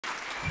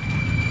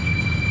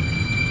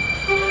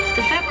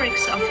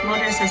fabrics of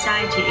modern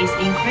society is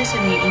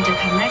increasingly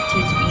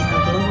interconnected in a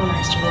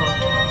globalized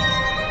world.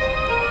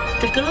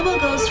 The global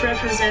goals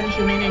represent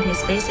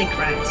humanity's basic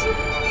rights.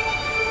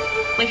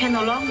 We can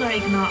no longer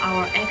ignore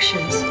our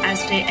actions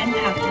as they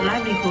impact the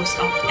livelihoods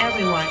of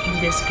everyone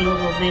in this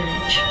global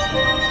village.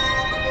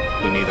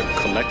 We need a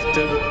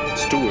collective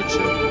stewardship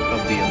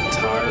of the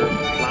entire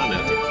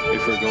planet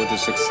if we're going to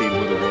succeed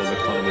with the world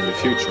economy in the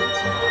future.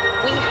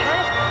 We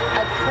have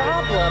a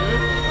problem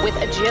with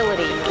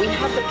agility. We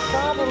have the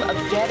problem of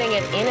getting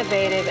at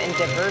innovative and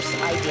diverse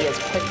ideas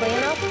quickly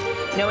enough,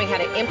 knowing how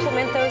to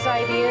implement those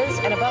ideas,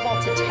 and above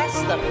all, to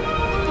test them.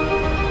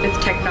 With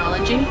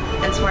technology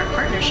and smart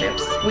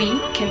partnerships, we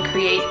can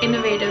create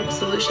innovative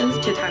solutions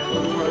to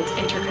tackle the world's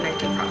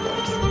interconnected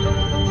problems.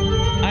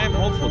 I am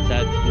hopeful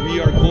that we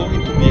are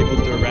going to be able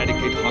to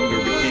eradicate hunger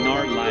within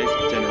our life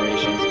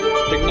generations.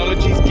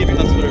 Technology is giving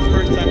us, for the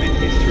first time in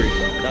history,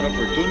 that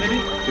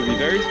opportunity to be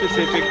very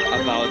specific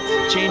about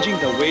changing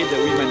the way that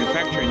we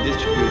manufacture and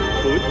distribute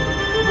food.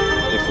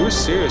 If we're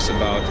serious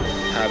about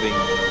having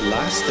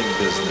lasting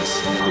business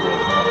in the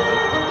world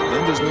economy,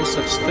 then there's no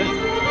such thing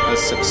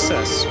as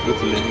success with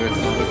linear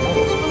economic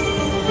models.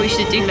 We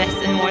should do less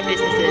and more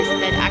businesses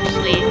that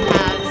actually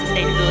have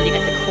sustainability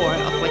at the core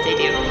of what they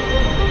do.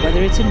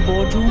 Whether it's in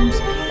boardrooms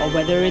or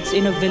whether it's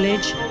in a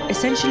village,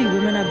 essentially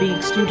women are being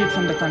excluded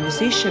from the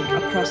conversation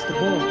across the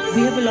board.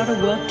 We have a lot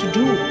of work to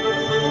do.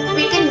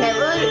 We can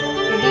never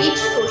reach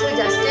social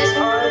justice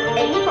or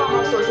any form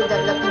of social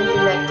development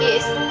in that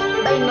case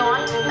by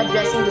not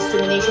addressing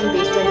discrimination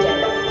based on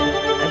gender.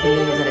 I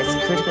believe that it's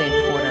critically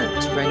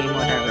important to bring in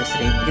more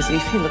diversity because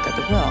if you look at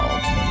the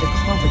world, the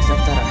conflicts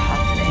that are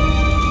happening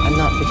are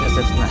not because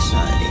of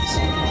nationalities.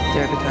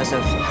 They're because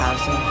of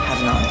housing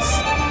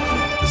have-nots.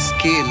 The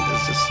scale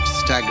is just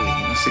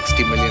staggering.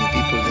 60 million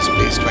people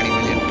displaced, 20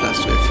 million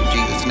plus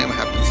refugees. It's never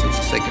happened since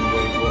the Second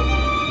World War.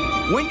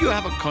 When you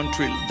have a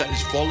country that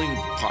is falling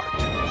apart,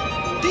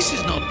 this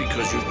is not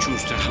because you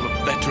choose to have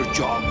a better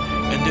job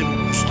and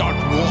then start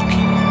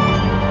walking.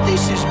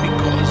 This is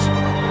because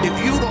if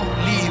you don't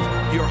leave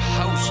your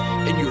house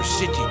and your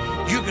city,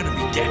 you're going to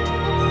be dead.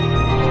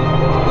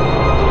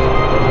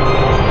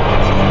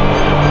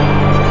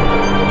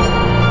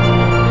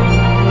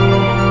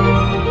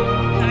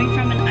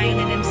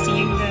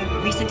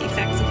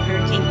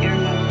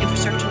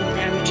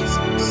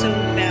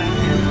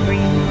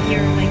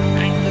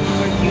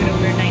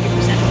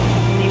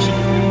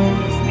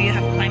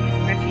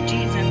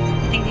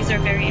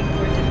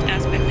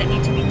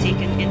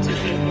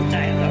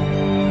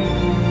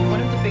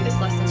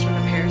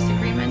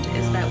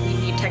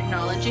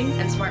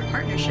 And smart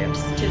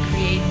partnerships to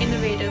create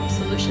innovative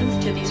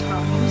solutions to these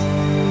problems.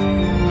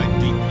 I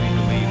deeply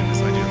believe in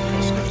this idea of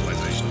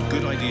cross-fertilization.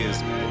 Good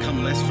ideas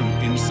come less from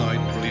inside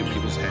brilliant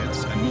people's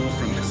heads and more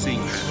from seeing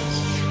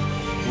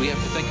hands. We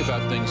have to think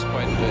about things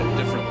quite a bit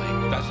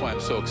differently. That's why I'm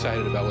so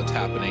excited about what's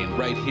happening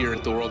right here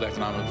at the World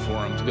Economic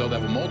Forum, to be able to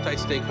have a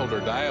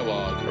multi-stakeholder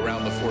dialogue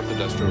around the fourth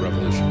industrial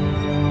revolution.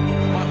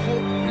 My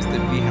hope is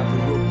that we have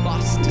a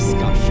robust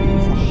discussion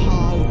for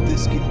how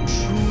this can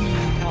truly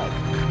help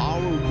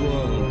our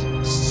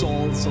world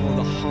solve some of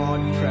the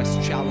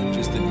hard-pressed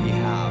challenges that we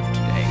have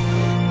today.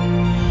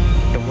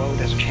 The world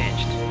has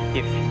changed.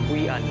 If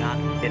we are not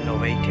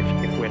innovative,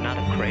 if we're not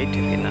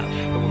creative enough,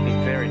 it will be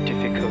very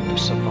difficult to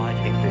survive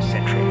in this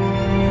century.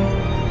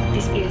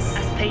 This is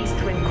a space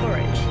to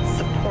encourage,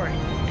 support,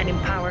 and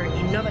empower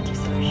innovative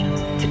solutions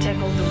to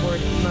tackle the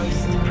world's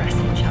most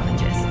pressing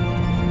challenges.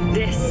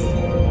 This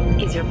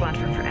is your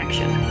platform for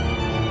action.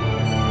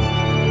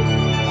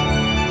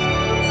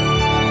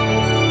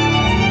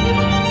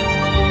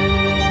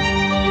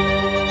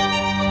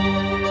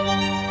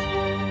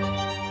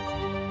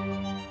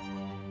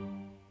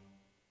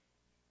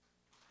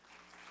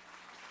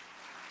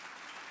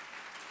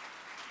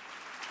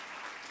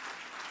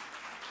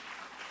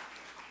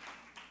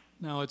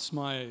 Now it's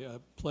my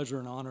pleasure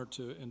and honor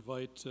to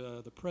invite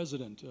the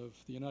President of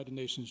the United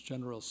Nations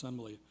General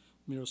Assembly,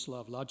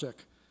 Miroslav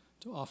Lajcak,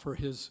 to offer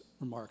his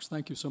remarks.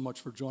 Thank you so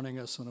much for joining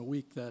us on a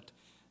week that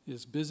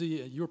is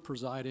busy. You're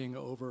presiding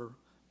over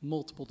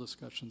multiple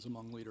discussions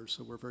among leaders,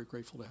 so we're very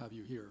grateful to have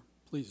you here.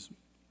 Please.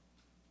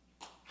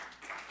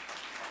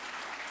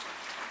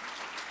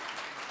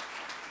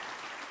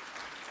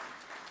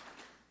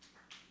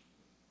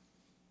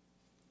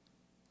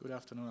 Good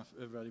afternoon,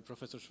 everybody.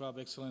 Professor Schwab,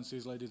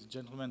 Excellencies, ladies and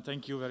gentlemen,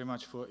 thank you very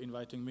much for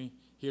inviting me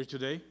here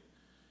today.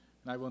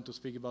 And I want to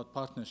speak about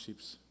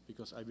partnerships,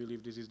 because I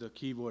believe this is the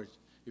key word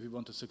if we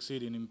want to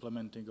succeed in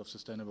implementing of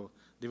sustainable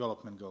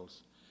development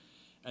goals.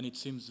 And it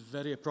seems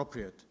very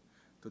appropriate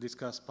to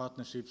discuss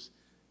partnerships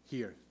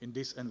here in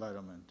this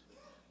environment.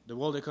 The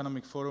World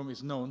Economic Forum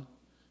is known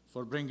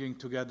for bringing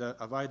together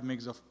a wide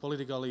mix of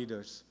political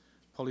leaders,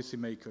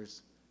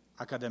 policymakers,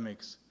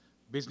 academics,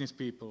 business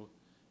people,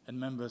 and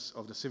members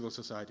of the civil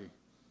society.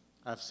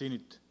 I've seen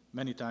it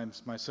many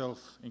times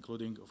myself,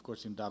 including, of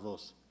course, in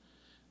Davos.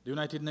 The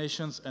United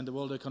Nations and the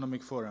World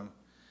Economic Forum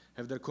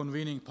have their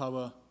convening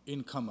power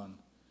in common.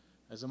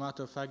 As a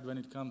matter of fact, when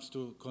it comes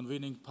to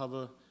convening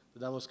power,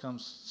 Davos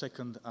comes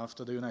second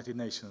after the United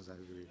Nations, I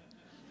believe.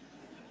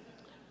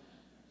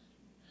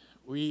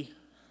 We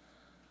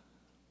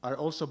are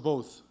also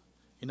both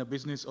in a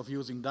business of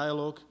using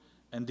dialogue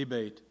and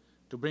debate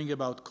to bring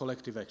about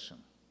collective action.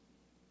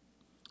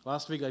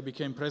 Last week I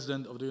became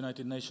President of the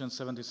United Nations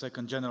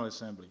 72nd General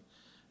Assembly,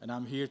 and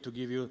I'm here to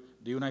give you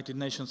the United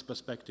Nations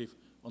perspective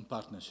on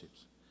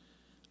partnerships.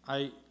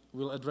 I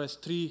will address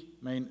three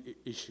main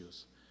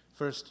issues.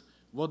 First,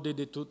 what did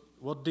the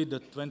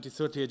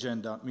 2030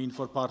 Agenda mean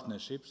for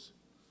partnerships?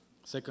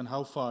 Second,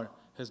 how far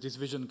has this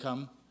vision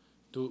come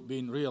to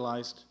being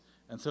realized?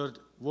 And third,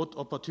 what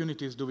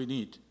opportunities do we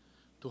need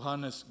to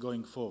harness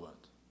going forward?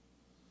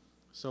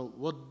 So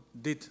what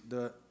did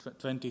the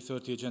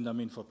 2030 Agenda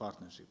mean for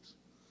partnerships?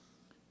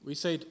 We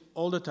say it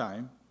all the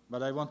time,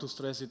 but I want to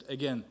stress it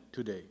again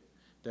today.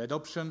 The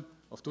adoption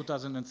of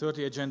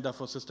 2030 Agenda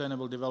for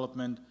Sustainable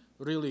Development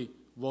really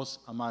was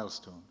a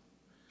milestone.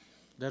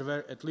 There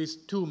were at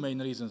least two main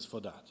reasons for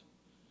that.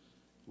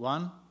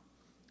 One,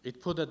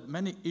 it put that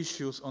many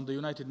issues on the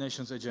United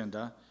Nations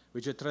agenda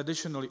which had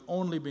traditionally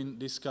only been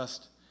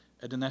discussed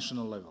at the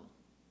national level.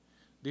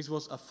 This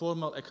was a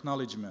formal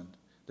acknowledgement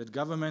that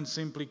governments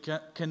simply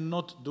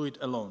cannot do it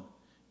alone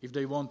if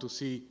they want to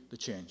see the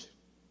change.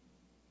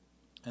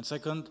 And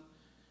second,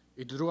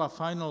 it drew a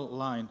final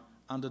line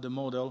under the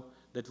model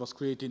that was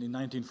created in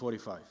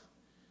 1945.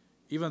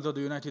 Even though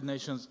the United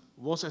Nations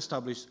was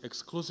established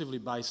exclusively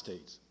by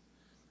states,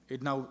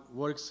 it now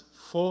works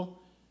for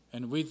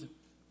and with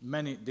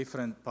many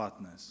different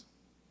partners.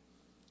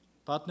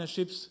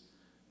 Partnerships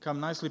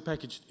come nicely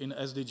packaged in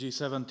SDG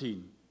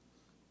 17,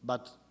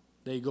 but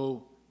they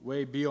go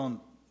way beyond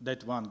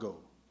that one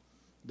goal.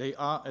 They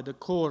are at the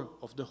core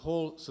of the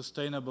whole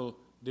sustainable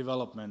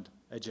development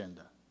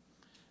agenda.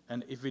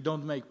 And if we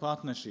don't make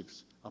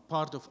partnerships a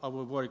part of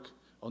our work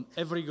on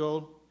every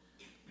goal,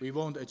 we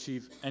won't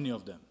achieve any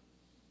of them.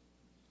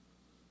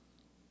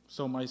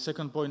 So my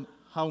second point,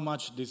 how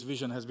much this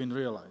vision has been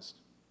realized.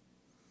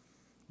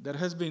 There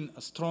has been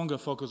a stronger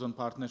focus on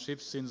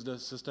partnerships since the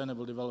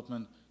Sustainable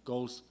Development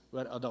Goals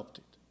were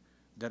adopted.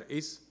 There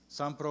is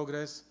some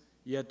progress,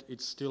 yet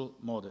it's still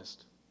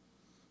modest.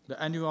 The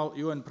annual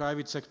UN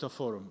Private Sector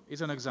Forum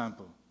is an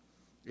example.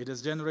 It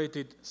has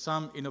generated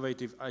some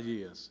innovative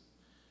ideas.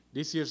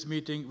 This year's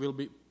meeting will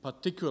be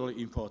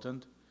particularly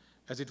important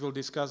as it will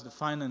discuss the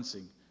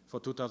financing for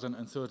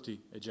 2030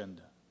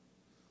 agenda.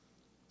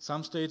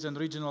 Some states and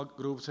regional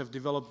groups have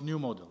developed new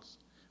models.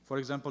 For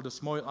example, the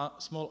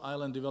small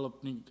island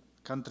developing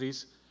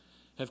countries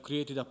have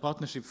created a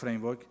partnership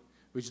framework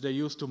which they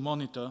use to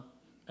monitor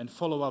and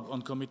follow up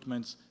on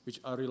commitments which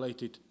are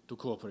related to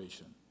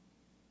cooperation.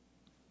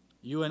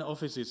 UN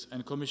offices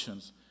and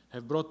commissions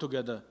have brought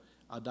together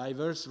a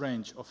diverse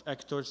range of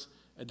actors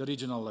at the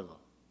regional level.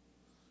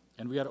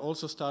 And we are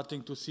also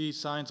starting to see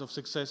signs of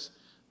success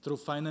through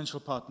financial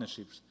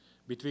partnerships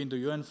between the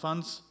UN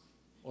funds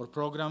or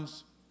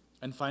programs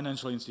and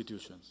financial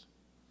institutions.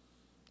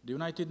 The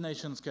United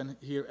Nations can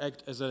here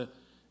act as an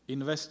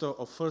investor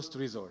of first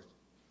resort,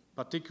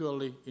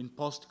 particularly in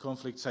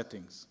post-conflict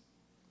settings.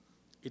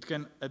 It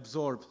can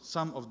absorb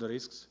some of the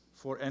risks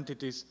for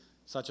entities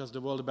such as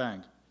the World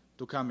Bank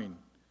to come in,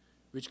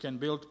 which can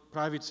build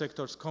private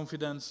sector's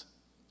confidence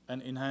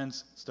and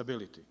enhance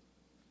stability.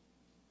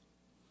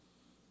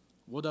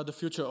 What are the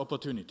future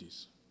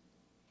opportunities?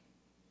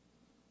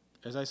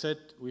 As I said,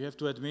 we have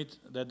to admit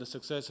that the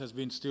success has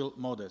been still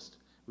modest.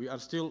 We are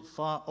still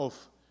far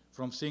off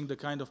from seeing the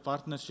kind of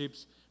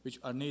partnerships which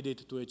are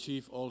needed to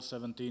achieve all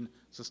 17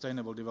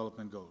 Sustainable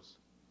Development Goals.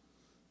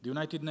 The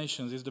United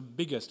Nations is the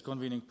biggest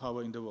convening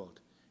power in the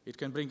world. It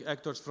can bring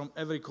actors from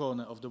every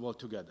corner of the world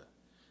together.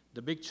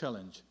 The big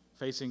challenge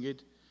facing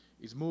it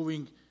is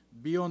moving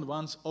beyond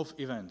once-off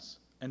events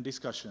and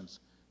discussions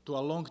to a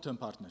long-term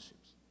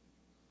partnerships.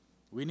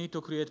 We need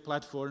to create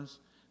platforms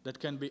that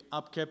can be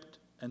upkept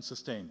and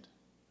sustained.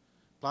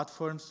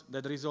 Platforms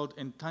that result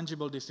in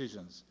tangible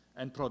decisions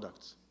and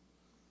products.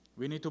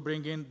 We need to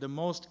bring in the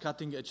most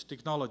cutting-edge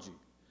technology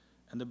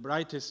and the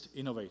brightest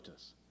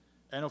innovators.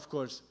 And of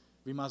course,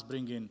 we must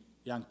bring in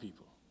young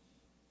people.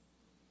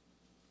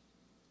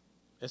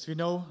 As we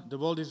know, the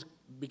world is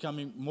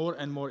becoming more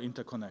and more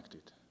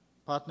interconnected.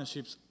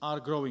 Partnerships are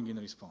growing in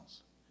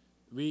response.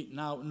 We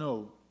now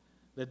know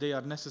that they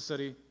are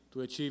necessary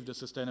to achieve the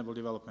Sustainable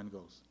Development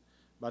Goals,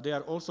 but they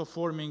are also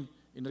forming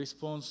in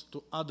response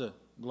to other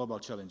global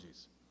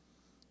challenges.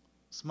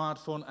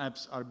 Smartphone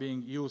apps are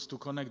being used to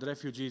connect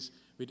refugees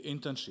with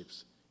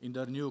internships in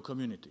their new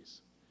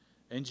communities.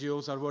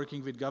 NGOs are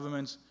working with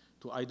governments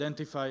to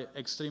identify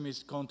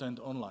extremist content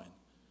online,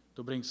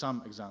 to bring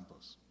some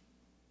examples.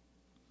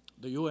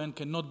 The UN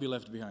cannot be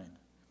left behind.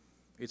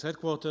 Its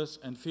headquarters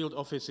and field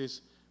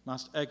offices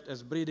must act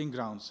as breeding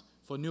grounds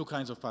for new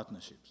kinds of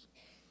partnerships.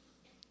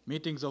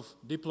 Meetings of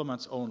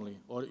diplomats only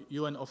or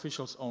UN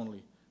officials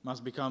only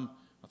must become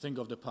a thing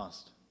of the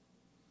past.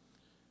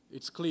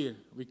 It's clear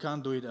we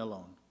can't do it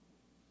alone.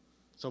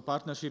 So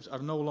partnerships are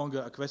no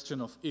longer a question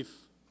of if,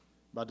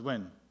 but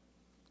when.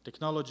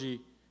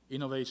 Technology,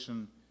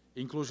 innovation,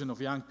 inclusion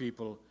of young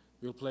people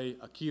will play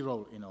a key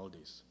role in all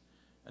this.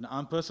 And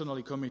I'm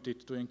personally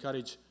committed to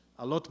encourage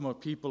a lot more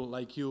people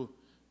like you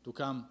to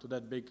come to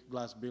that big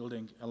glass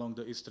building along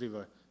the East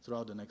River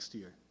throughout the next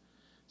year.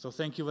 So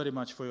thank you very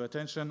much for your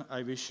attention.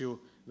 I wish you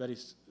very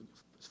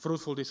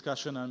fruitful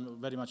discussion.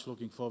 I'm very much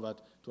looking forward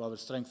to our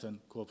strengthened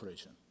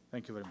cooperation.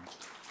 Thank you very much.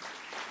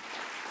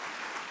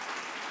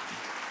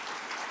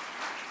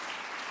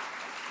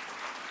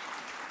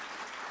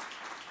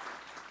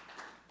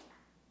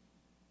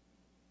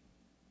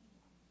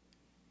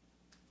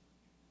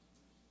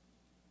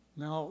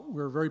 Now,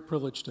 we're very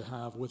privileged to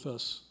have with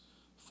us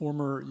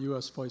former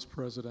U.S. Vice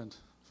President,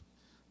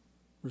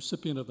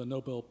 recipient of the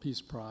Nobel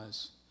Peace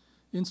Prize,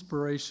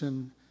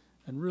 inspiration,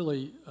 and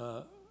really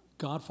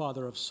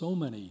godfather of so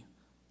many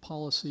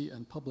policy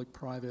and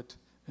public-private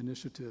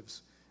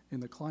initiatives in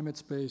the climate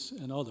space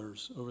and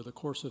others over the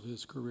course of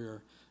his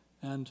career,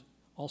 and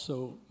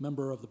also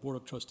member of the Board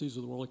of Trustees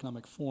of the World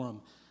Economic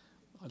Forum.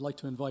 I'd like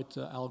to invite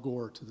Al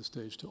Gore to the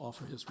stage to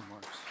offer his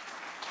remarks.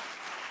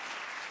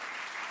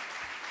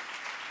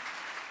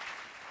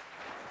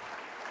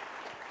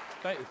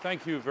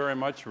 Thank you very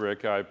much,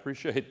 Rick. I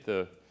appreciate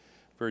the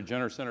very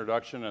generous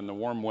introduction and the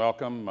warm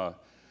welcome.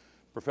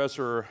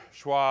 Professor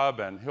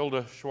Schwab and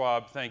Hilda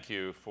Schwab, thank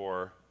you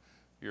for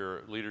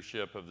your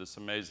leadership of this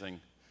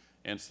amazing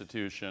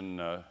institution.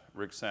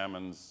 Rick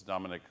Samans,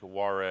 Dominic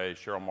Ware,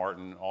 Cheryl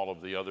Martin, all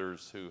of the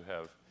others who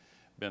have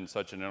been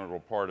such an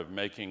integral part of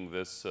making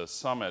this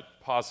summit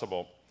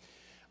possible.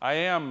 I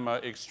am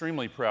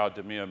extremely proud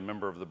to be a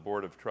member of the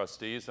Board of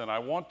Trustees, and I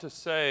want to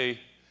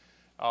say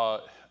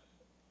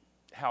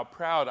how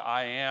proud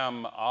I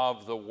am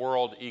of the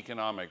World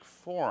Economic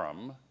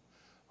Forum.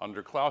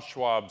 Under Klaus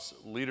Schwab's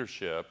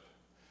leadership,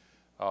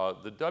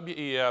 the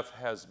WEF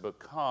has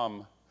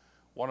become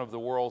one of the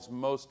world's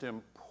most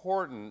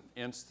important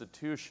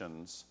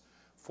institutions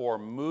for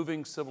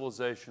moving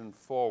civilization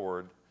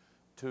forward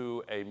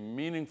to a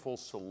meaningful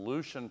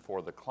solution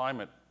for the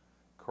climate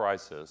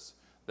crisis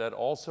that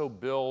also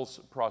builds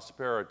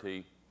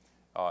prosperity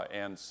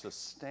and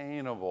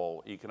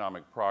sustainable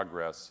economic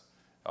progress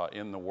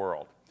in the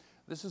world.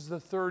 This is the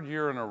third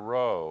year in a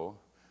row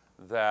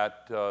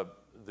that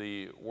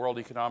the World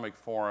Economic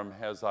Forum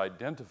has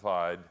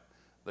identified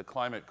the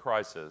climate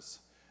crisis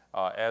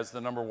as the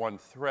 #1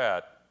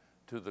 threat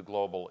to the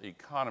global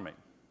economy.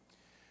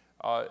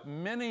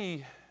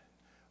 Many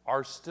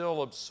are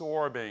still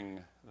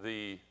absorbing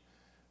the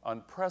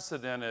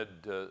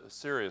unprecedented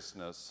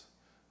seriousness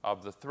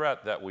of the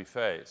threat that we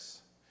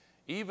face,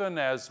 even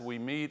as we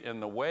meet in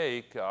the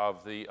wake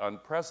of the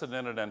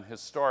unprecedented and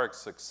historic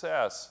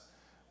success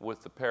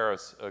with the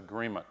Paris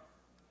Agreement.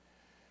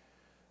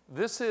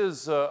 This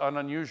is an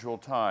unusual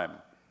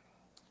time.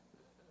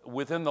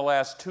 Within the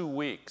last 2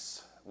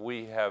 weeks,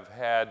 we have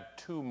had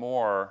 2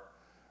 more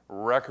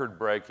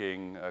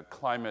record-breaking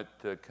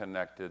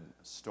climate-connected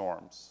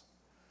storms.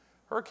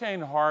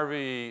 Hurricane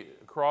Harvey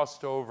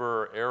crossed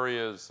over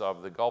areas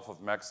of the Gulf of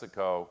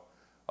Mexico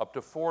up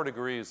to 4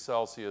 degrees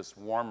Celsius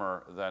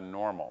warmer than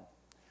normal.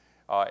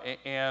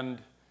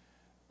 And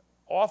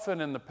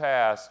often in the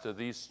past,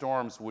 these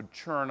storms would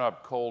churn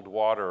up cold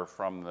water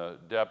from the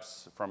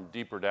depths, from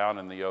deeper down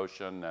in the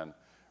ocean, and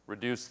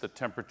reduce the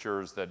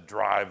temperatures that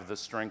drive the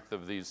strength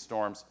of these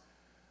storms.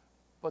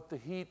 But the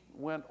heat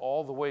went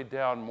all the way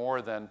down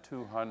more than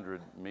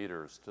 200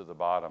 meters to the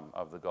bottom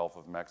of the Gulf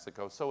of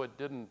Mexico, so it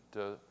didn't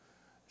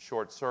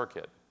short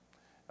circuit.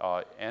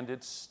 And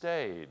it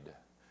stayed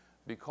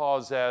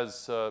because,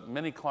 as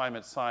many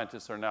climate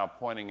scientists are now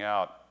pointing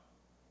out,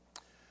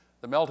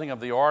 the melting of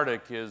the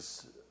Arctic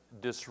is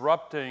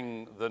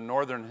disrupting the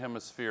northern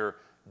hemisphere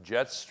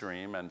jet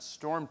stream and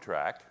storm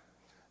track.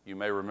 You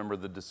may remember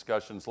the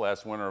discussions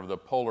last winter of the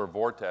polar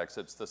vortex.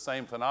 It's the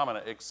same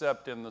phenomena,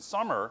 except in the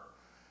summer,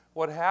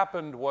 what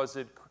happened was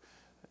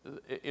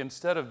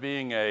instead of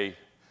being a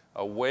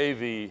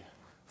wavy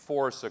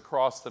force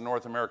across the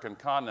North American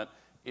continent,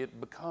 it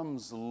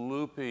becomes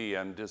loopy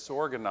and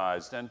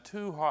disorganized, and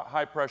 2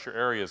 high-pressure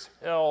areas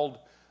held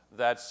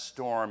that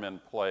storm in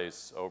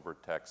place over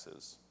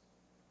Texas.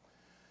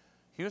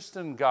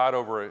 Houston got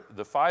over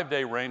the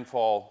 5-day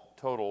rainfall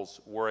totals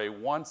were a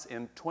once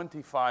in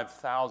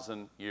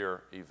 25,000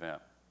 year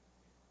event.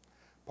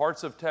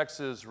 Parts of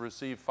Texas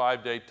received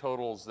 5-day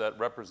totals that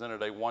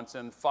represented a once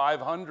in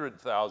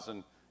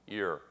 500,000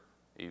 year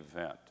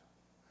event.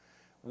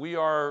 We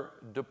are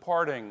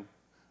departing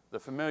the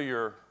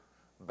familiar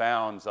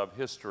bounds of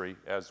history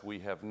as we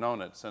have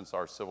known it since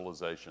our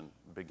civilization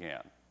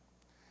began.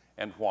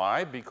 And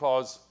why?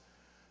 Because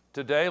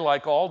today,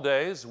 like all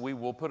days, we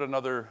will put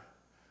another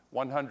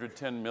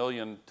 110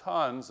 million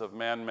tons of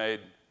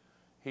man-made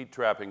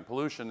heat-trapping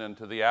pollution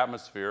into the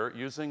atmosphere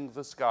using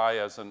the sky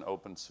as an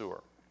open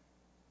sewer.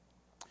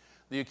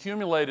 The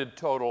accumulated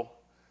total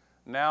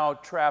now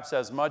traps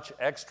as much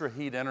extra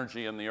heat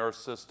energy in the Earth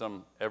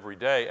system every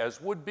day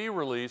as would be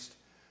released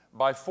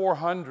by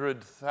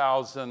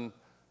 400,000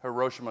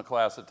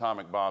 Hiroshima-class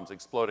atomic bombs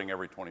exploding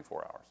every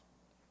 24 hours.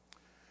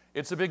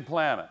 It's a big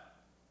planet,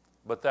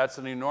 but that's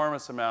an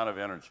enormous amount of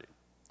energy.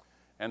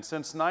 And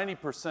since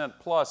 90%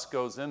 plus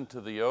goes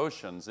into the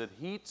oceans, it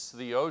heats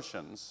the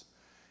oceans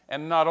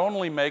and not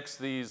only makes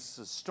these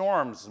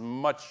storms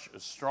much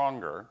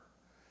stronger,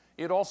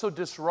 it also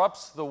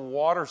disrupts the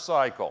water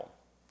cycle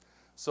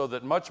so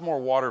that much more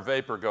water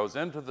vapor goes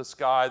into the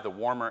sky, the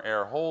warmer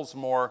air holds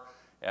more,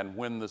 and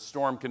when the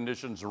storm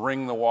conditions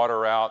wring the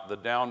water out, the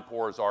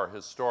downpours are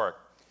historic.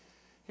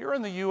 Here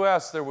in the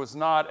US, there was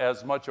not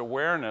as much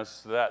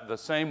awareness that the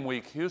same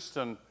week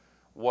Houston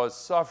was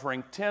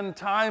suffering, 10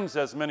 times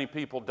as many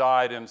people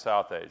died in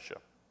South Asia,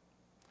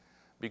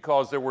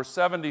 because there were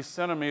 70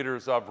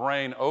 centimeters of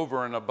rain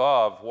over and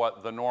above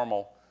what the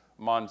normal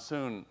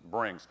monsoon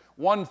brings.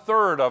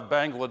 1/3 of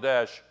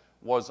Bangladesh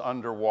was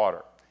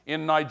underwater.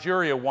 In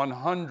Nigeria,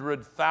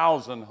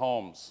 100,000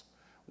 homes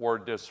were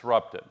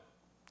disrupted.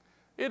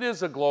 It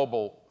is a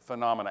global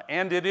phenomenon,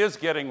 and it is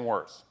getting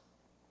worse.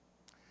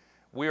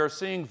 We are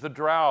seeing the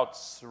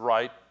droughts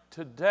right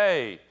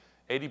today.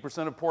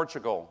 80% of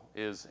Portugal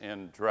is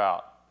in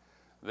drought.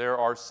 There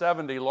are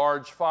 70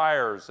 large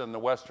fires in the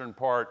western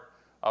part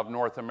of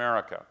North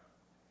America.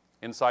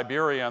 In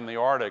Siberia and the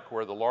Arctic,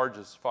 where the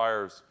largest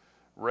fires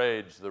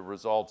rage, the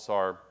results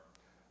are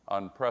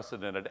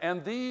unprecedented.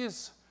 And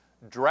these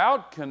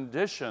drought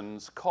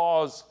conditions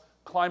cause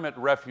climate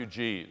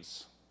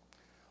refugees.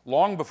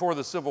 Long before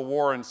the civil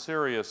war in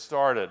Syria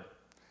started,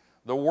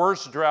 the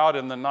worst drought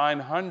in the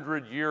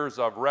 900 years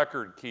of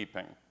record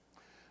keeping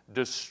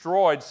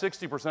destroyed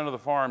 60% of the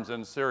farms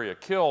in Syria,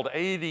 killed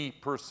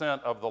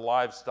 80% of the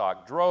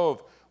livestock,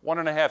 drove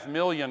 1.5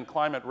 million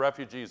climate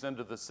refugees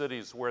into the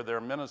cities where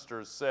their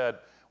ministers said,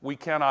 we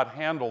cannot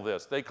handle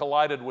this. They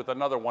collided with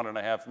another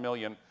 1.5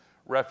 million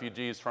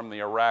refugees from the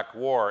Iraq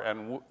War,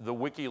 and the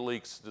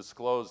WikiLeaks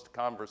disclosed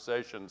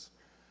conversations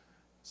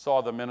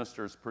saw the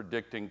ministers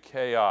predicting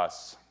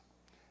chaos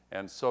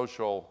and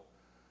social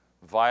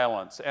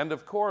violence. And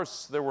of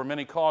course, there were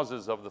many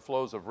causes of the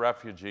flows of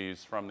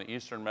refugees from the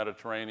Eastern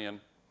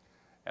Mediterranean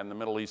and the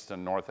Middle East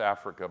and North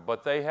Africa,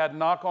 but they had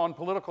knock-on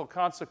political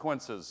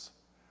consequences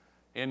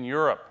in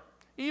Europe.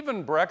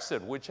 Even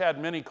Brexit, which had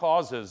many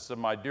causes,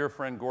 my dear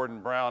friend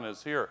Gordon Brown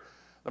is here.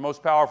 The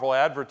most powerful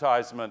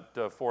advertisement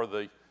for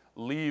the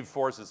Leave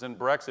forces in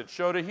Brexit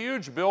showed a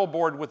huge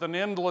billboard with an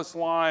endless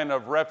line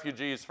of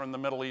refugees from the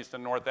Middle East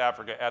and North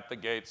Africa at the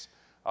gates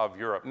of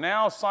Europe.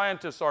 Now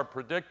scientists are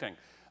predicting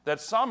that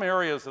some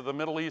areas of the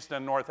Middle East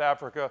and North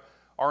Africa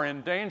are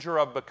in danger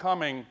of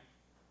becoming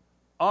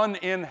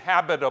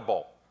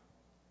uninhabitable.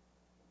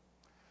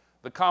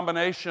 The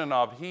combination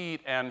of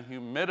heat and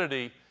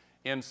humidity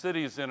in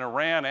cities in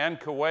Iran and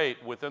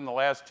Kuwait within the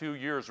last 2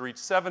 years reached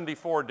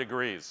 74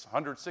 degrees,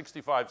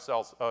 165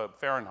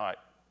 Fahrenheit.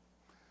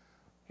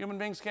 Human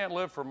beings can't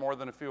live for more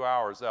than a few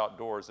hours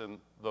outdoors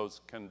in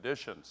those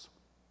conditions.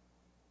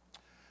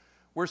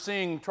 We're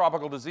seeing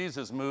tropical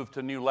diseases move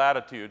to new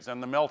latitudes,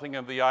 and the melting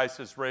of the ice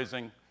is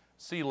raising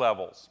sea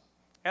levels.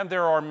 And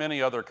there are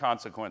many other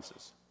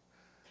consequences.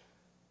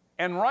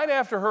 And right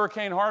after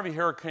Hurricane Harvey,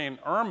 Hurricane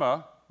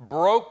Irma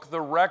broke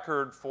the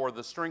record for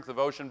the strength of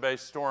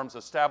ocean-based storms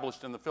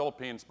established in the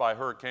Philippines by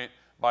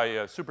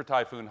Super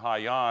Typhoon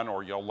Haiyan,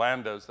 or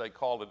Yolanda as they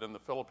called it in the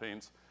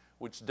Philippines,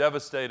 which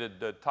devastated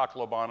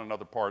Tacloban and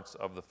other parts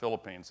of the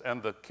Philippines.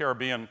 And the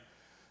Caribbean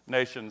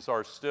nations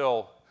are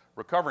still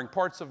recovering.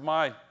 Parts of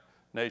my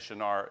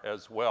nation are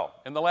as well.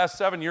 In the last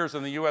 7 years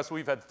in the US,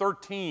 we've had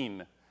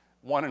 13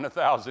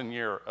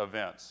 one-in-a-thousand-year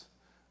events.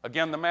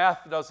 Again, the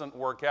math doesn't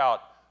work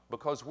out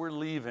because we're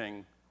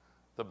leaving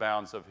the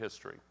bounds of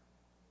history.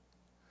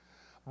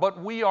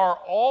 But we are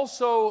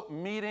also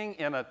meeting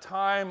in a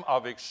time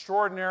of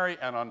extraordinary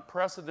and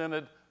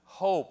unprecedented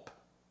hope.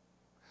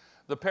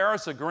 The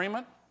Paris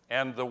Agreement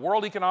and the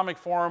World Economic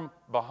Forum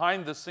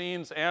behind the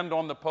scenes and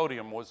on the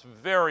podium was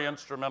very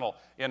instrumental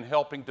in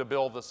helping to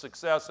build the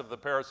success of the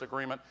Paris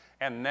Agreement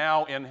and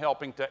now in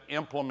helping to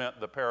implement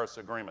the Paris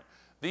Agreement.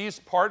 These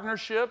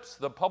partnerships,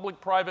 the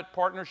public-private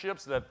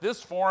partnerships that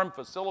this forum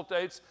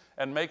facilitates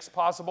and makes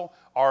possible,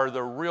 are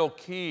the real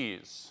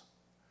keys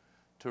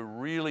to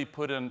really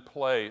putting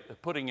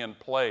in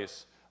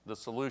place the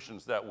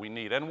solutions that we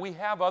need. And we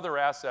have other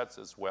assets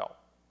as well.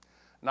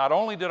 Not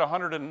only did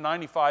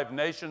 195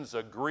 nations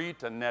agree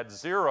to net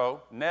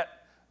zero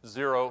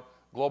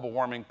global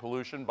warming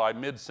pollution by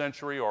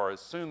mid-century or as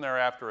soon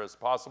thereafter as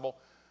possible,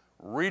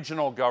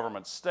 regional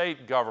governments,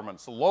 state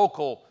governments,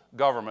 local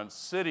governments,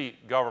 city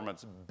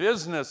governments,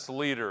 business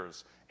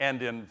leaders,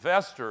 and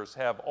investors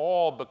have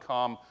all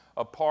become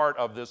a part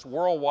of this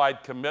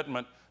worldwide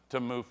commitment to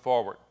move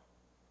forward.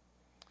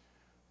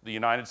 The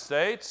United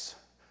States,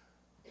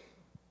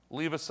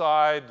 leave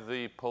aside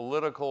the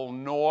political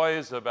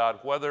noise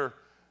about whether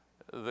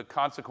the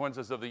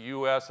consequences of the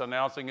U.S.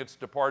 announcing its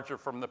departure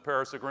from the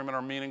Paris Agreement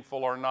are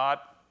meaningful or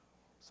not.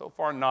 So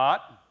far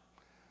not,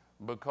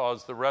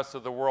 because the rest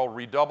of the world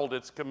redoubled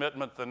its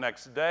commitment the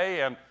next day,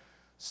 and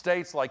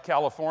states like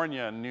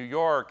California and New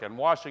York and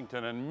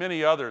Washington and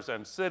many others,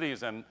 and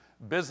cities and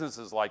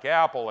businesses like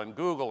Apple and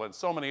Google and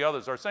so many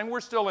others are saying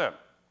we're still in.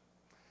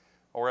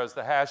 Or as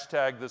the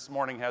hashtag this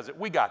morning has it,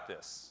 we got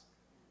this.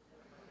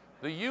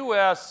 The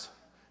U.S.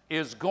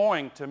 is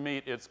going to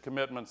meet its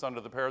commitments under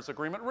the Paris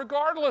Agreement,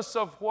 regardless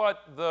of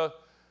what the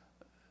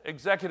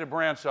executive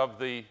branch of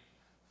the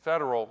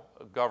federal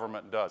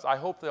government does. I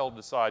hope they'll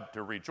decide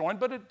to rejoin,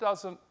 but it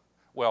doesn't,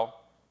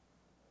 well,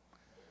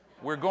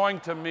 we're going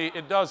to meet,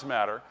 it does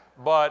matter,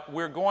 but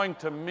we're going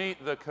to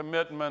meet the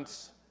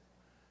commitments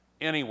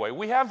anyway.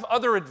 We have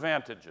other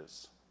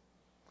advantages.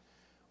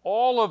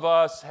 All of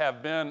us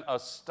have been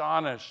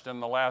astonished in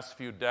the last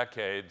few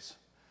decades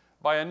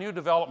by a new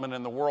development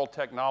in the world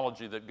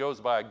technology that goes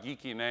by a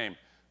geeky name,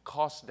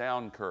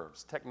 cost-down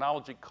curves,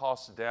 technology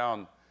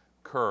cost-down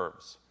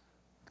curves.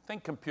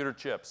 Think computer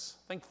chips,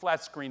 think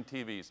flat-screen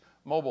TVs,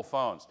 mobile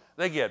phones.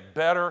 They get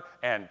better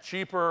and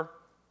cheaper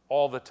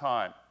all the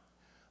time.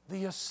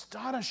 The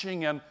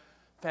astonishing and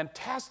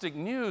fantastic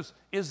news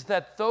is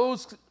that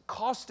those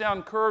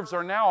cost-down curves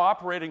are now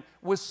operating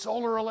with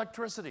solar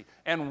electricity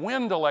and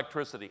wind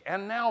electricity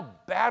and now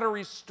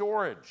battery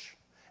storage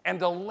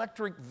and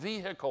electric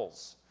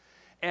vehicles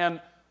and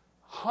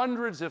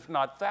hundreds, if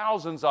not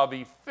thousands, of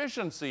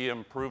efficiency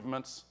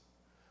improvements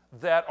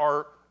that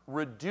are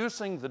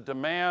reducing the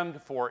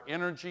demand for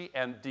energy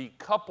and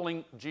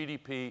decoupling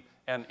GDP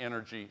and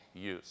energy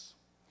use.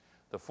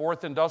 The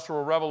fourth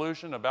industrial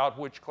revolution, about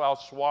which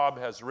Klaus Schwab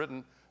has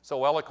written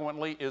so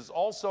eloquently, is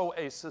also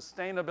a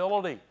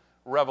sustainability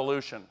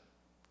revolution.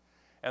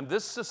 And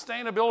this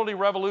sustainability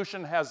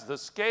revolution has the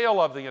scale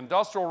of the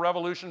industrial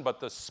revolution, but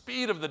the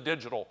speed of the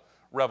digital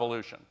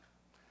revolution.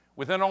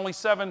 Within only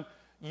 7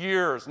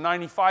 years,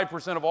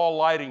 95% of all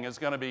lighting is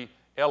going to be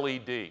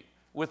LED,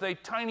 with a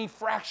tiny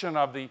fraction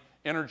of the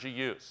energy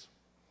use.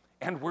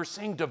 And we're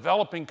seeing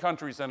developing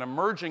countries and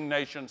emerging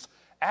nations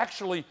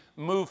actually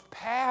move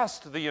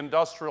past the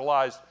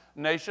industrialized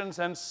nations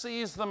and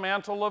seize the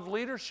mantle of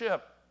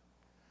leadership.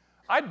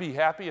 I'd be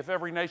happy if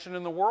every nation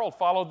in the world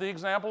followed the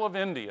example of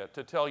India,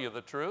 to tell you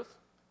the truth.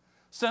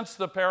 Since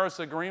the Paris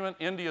Agreement,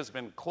 India's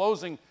been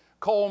closing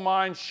coal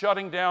mines,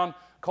 shutting down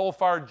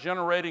coal-fired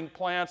generating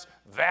plants,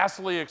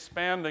 vastly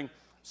expanding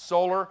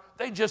solar.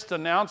 They just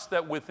announced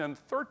that within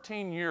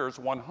 13 years,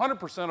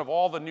 100% of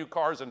all the new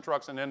cars and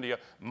trucks in India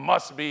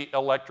must be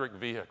electric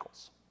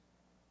vehicles.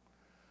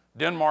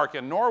 Denmark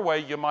and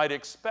Norway, you might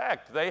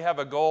expect, they have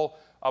a goal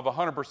of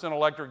 100%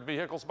 electric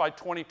vehicles by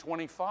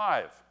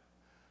 2025.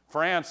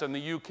 France and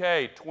the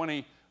UK,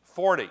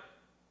 2040.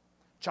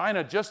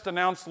 China just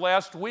announced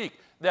last week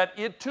that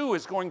it too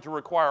is going to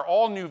require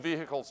all new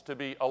vehicles to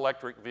be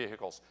electric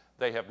vehicles.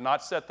 They have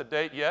not set the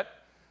date yet.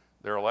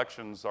 Their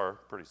elections are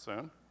pretty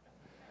soon.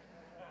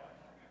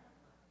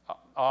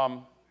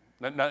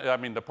 I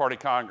mean, the Party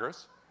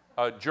Congress.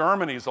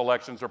 Germany's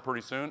elections are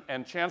pretty soon,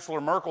 and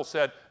Chancellor Merkel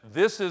said,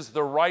 this is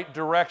the right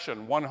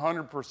direction,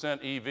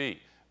 100% EV.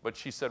 But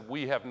she said,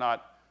 we have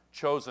not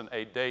chosen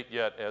a date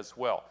yet as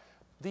well.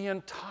 The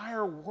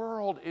entire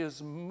world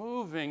is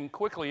moving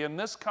quickly. In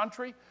this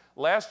country,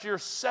 last year,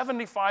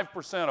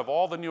 75% of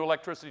all the new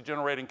electricity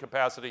generating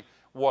capacity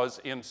was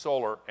in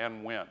solar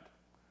and wind.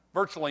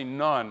 Virtually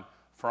none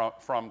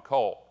from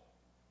coal.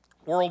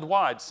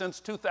 Worldwide, since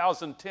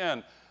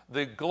 2010,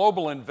 the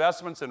global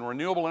investments in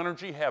renewable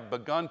energy have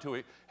begun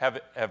to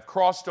have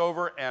crossed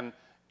over and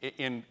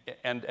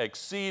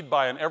exceed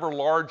by an ever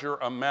larger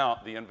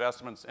amount the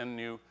investments in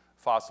new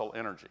fossil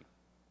energy.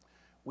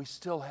 We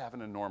still have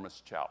an enormous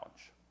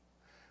challenge.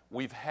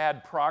 We've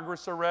had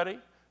progress already.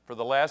 For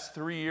the last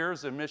 3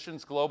 years,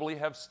 emissions globally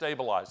have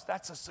stabilized.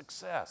 That's a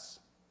success.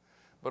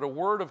 But a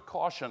word of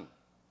caution,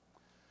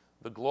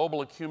 the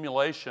global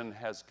accumulation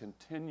has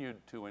continued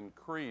to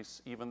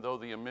increase even though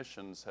the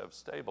emissions have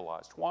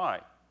stabilized.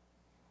 Why?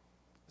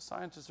 The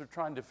scientists are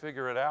trying to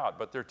figure it out,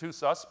 but there are two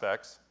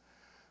suspects.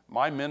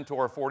 My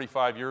mentor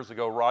 45 years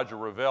ago, Roger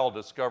Revelle,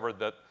 discovered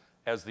that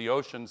as the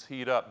oceans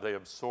heat up, they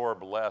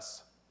absorb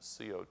less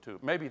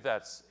CO2. Maybe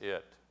that's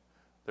it.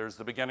 There's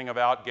the beginning of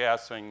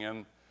outgassing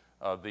in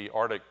the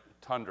Arctic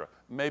tundra.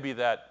 Maybe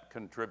that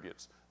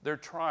contributes. They're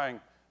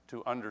trying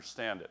to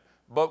understand it.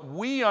 But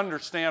we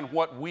understand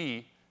what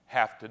we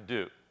have to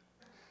do.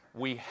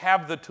 We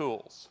have the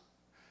tools.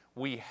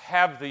 We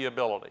have the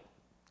ability.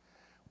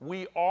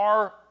 We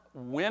are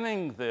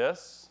winning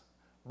this,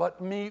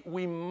 but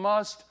we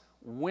must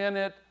win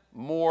it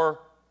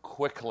more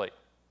quickly.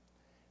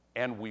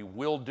 And we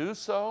will do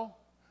so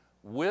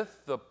with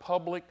the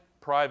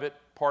public-private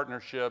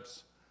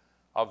partnerships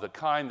of the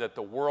kind that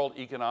the World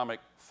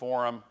Economic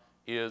Forum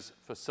is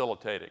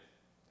facilitating.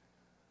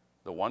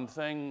 The one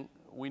thing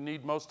we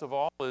need most of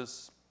all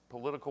is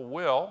political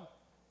will.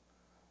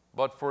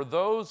 But for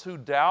those who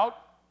doubt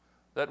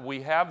that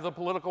we have the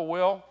political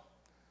will,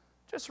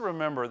 just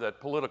remember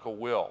that political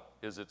will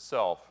is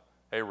itself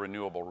a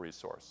renewable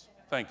resource.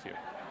 Thank you.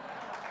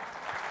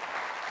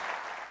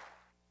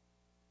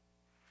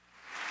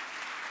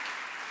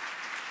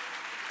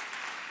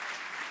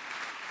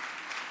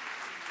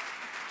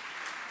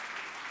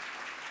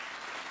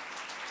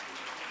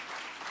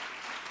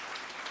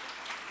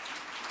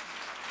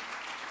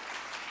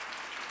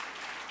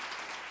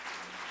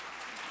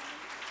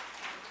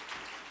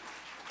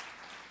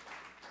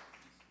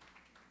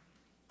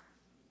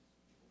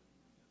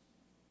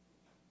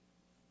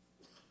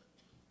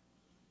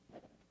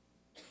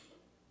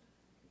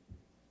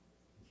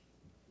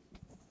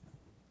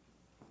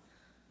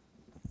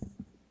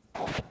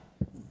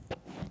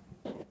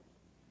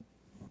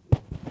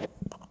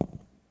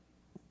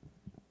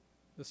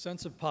 The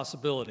sense of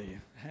possibility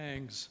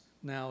hangs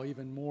now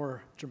even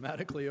more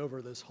dramatically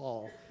over this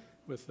hall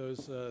with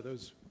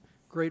those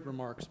great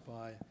remarks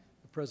by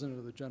the President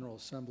of the General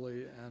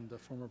Assembly and the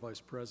former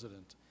Vice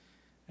President.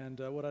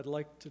 And what I'd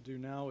like to do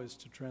now is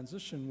to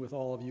transition with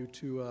all of you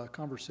to a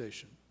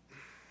conversation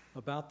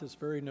about this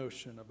very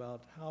notion,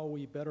 about how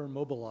we better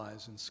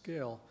mobilize and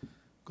scale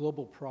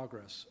global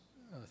progress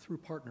through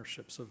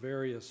partnerships of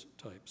various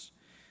types.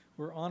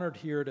 We're honored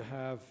here to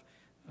have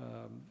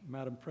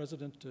Madam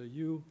President,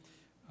 you,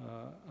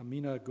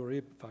 Ameenah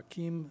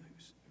Gurib-Fakim,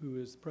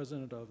 who is the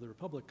President of the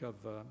Republic of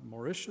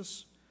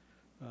Mauritius,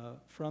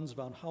 Frans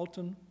van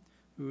Houten,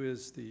 who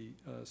is the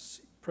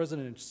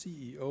President and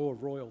CEO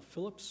of Royal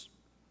Philips,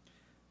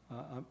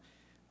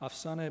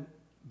 Afsaneh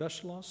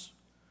Beschloss,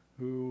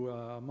 who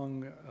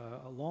among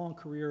a long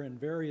career in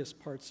various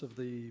parts of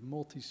the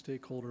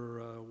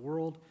multi-stakeholder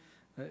world,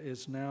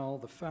 is now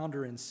the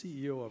founder and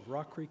CEO of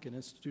Rock Creek, an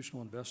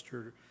institutional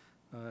investor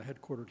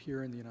headquartered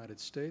here in the United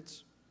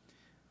States.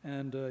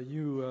 And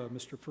you,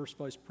 Mr. First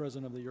Vice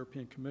President of the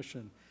European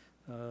Commission,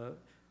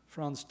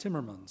 Frans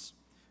Timmermans,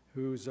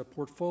 whose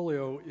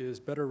portfolio is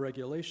better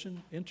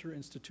regulation,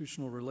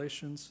 interinstitutional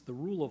relations, the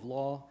rule of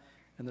law,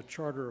 and the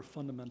Charter of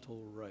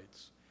Fundamental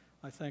Rights.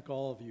 I thank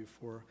all of you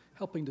for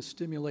helping to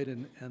stimulate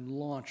and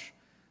launch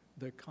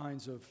the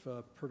kinds of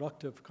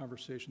productive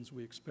conversations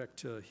we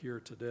expect here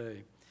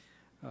today.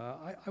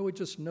 I would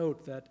just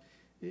note that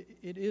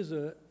it is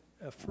a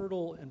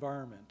fertile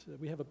environment.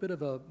 We have a bit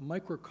of a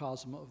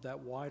microcosm of that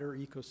wider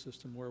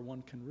ecosystem where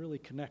one can really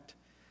connect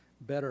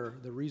better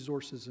the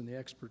resources and the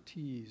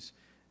expertise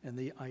and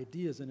the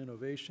ideas and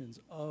innovations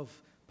of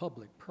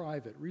public,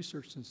 private,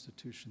 research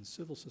institutions,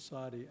 civil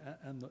society,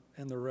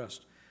 and the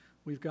rest.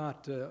 We've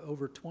got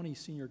over 20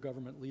 senior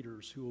government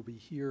leaders who will be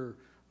here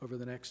over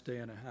the next day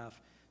and a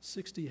half,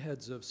 60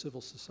 heads of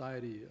civil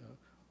society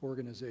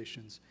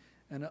organizations,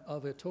 and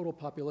of a total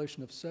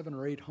population of 700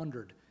 or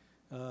 800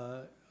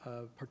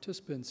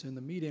 participants in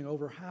the meeting.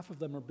 Over half of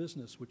them are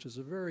business, which is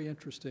a very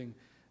interesting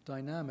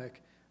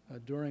dynamic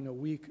during a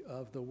week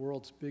of the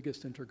world's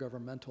biggest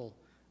intergovernmental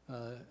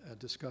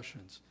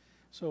discussions.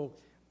 So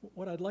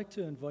what I'd like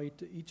to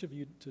invite each of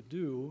you to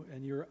do,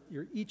 and you're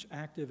each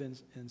active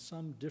in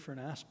some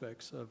different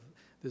aspects of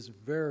this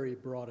very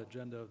broad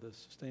agenda of the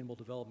Sustainable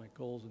Development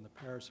Goals and the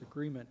Paris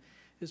Agreement,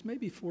 is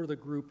maybe for the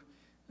group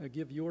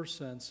give your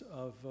sense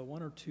of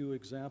one or two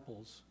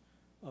examples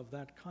of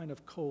that kind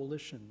of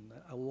coalition,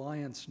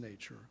 alliance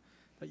nature,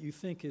 that you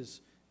think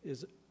is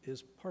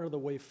part of the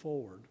way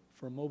forward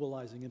for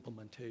mobilizing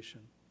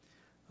implementation.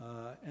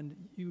 And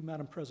you,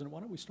 Madam President, why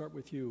don't we start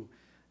with you?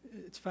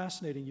 It's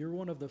fascinating. You're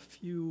one of the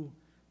few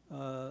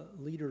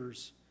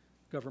leaders,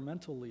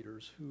 governmental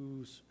leaders,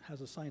 who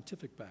has a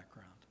scientific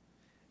background.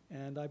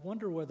 And I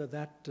wonder whether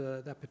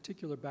that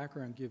particular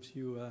background gives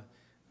you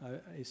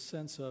a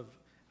sense of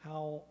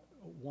how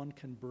one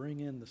can bring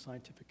in the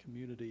scientific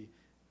community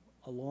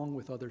along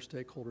with other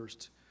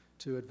stakeholders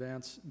to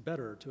advance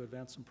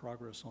some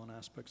progress on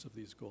aspects of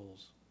these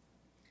goals.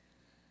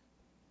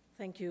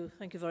 Thank you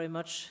very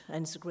much,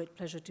 and it's a great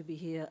pleasure to be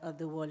here at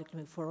the World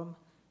Economic Forum.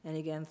 And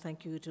again,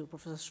 thank you to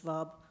Professor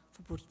Schwab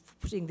for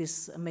putting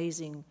this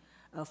amazing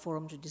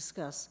forum to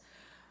discuss.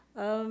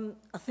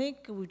 I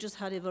think we just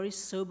had a very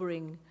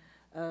sobering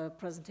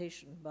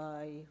presentation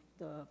by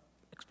the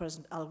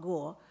ex-President Al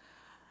Gore,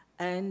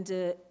 and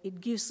it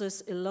gives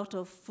us a lot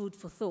of food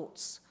for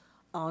thoughts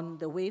on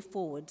the way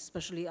forward,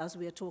 especially as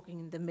we are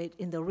talking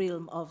in the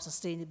realm of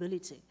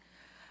sustainability.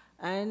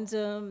 And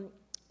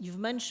you've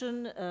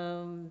mentioned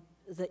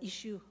the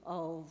issue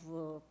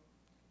of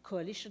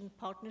coalition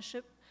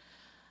partnership.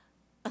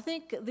 I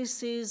think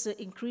this is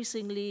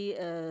increasingly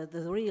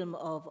the realm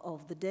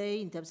of the day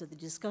in terms of the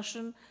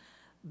discussion,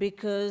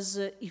 because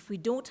if we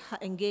don't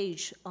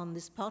engage on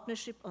this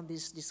partnership, on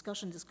this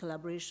discussion, this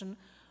collaboration,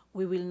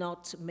 we will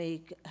not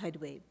make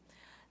headway.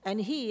 And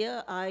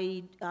here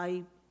I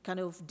kind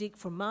of dig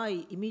from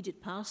my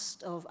immediate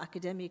past of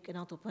academic and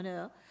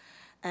entrepreneur,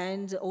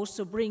 and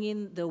also bring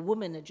in the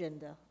women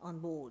agenda on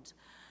board,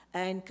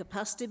 and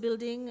capacity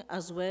building,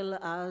 as well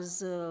as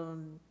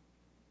the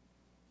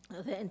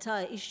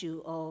entire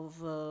issue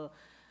of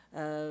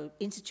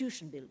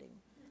institution building.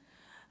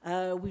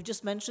 We've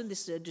just mentioned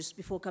this just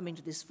before coming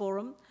to this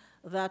forum,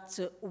 that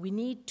we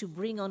need to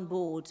bring on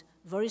board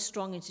very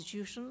strong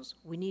institutions.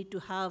 We need to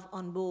have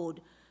on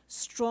board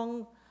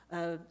strong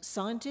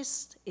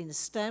scientists in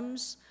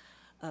STEMs,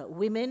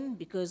 women,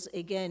 because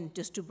again,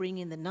 just to bring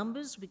in the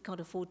numbers, we can't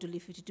afford to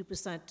leave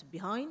 52%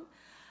 behind.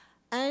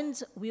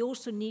 And we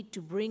also need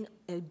to bring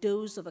a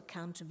dose of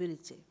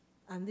accountability.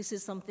 And this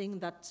is something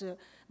that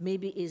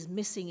maybe is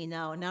missing in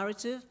our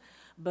narrative,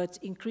 but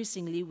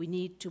increasingly we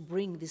need to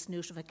bring this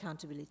notion of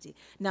accountability.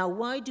 Now,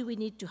 why do we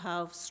need to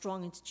have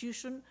strong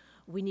institutions?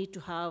 we need to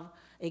have,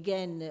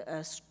 again,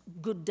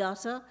 good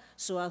data,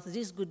 so as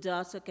this good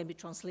data can be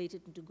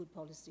translated into good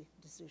policy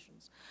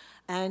decisions.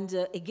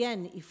 And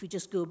again, if we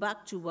just go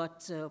back to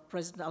what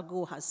President Al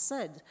Gore has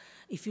said,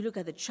 if you look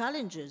at the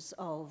challenges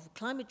of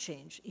climate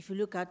change, if you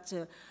look at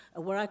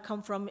where I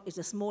come from, it's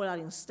a small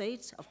island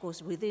state, of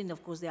course, within,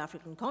 of course, the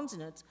African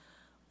continent,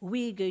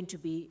 we're going to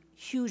be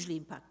hugely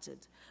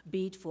impacted,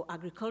 be it for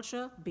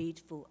agriculture, be it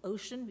for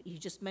ocean. You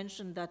just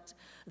mentioned that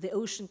the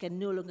ocean can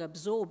no longer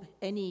absorb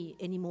any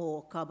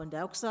more carbon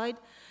dioxide.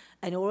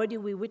 And already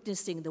we're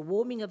witnessing the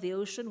warming of the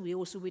ocean. We're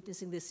also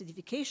witnessing the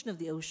acidification of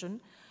the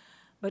ocean.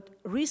 But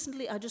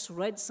recently I just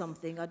read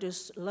something, I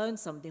just learned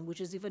something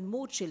which is even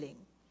more chilling.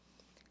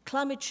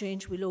 Climate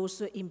change will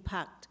also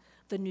impact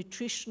the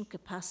nutrition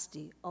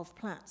capacity of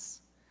plants.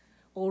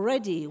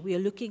 Already we are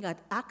looking at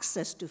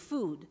access to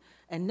food,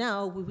 and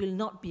now we will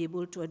not be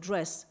able to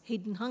address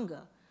hidden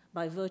hunger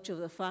by virtue of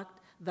the fact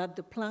that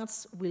the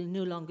plants will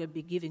no longer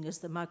be giving us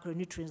the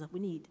micronutrients that we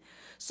need.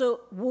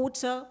 So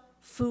water,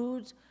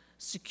 food,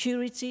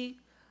 security,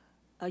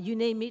 you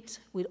name it,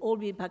 will all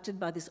be impacted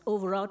by this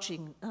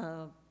overarching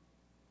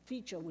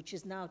feature, which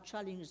is now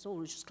challenging us all,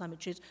 which is climate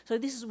change. So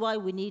this is why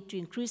we need to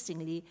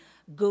increasingly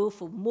go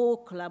for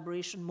more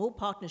collaboration, more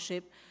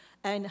partnership,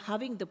 and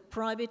having the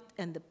private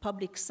and the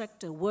public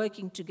sector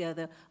working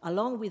together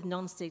along with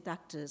non-state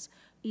actors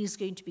is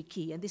going to be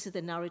key. And this is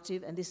the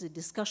narrative, and this is a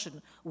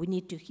discussion we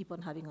need to keep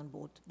on having on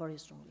board very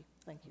strongly.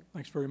 Thank you.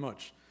 Thanks very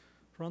much.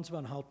 Frans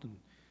van Houten,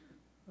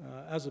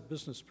 as a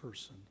business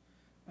person,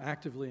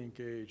 actively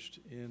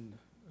engaged in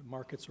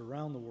markets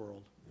around the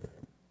world,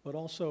 but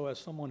also as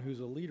someone who's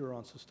a leader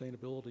on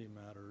sustainability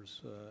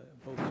matters,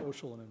 both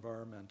social and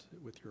environment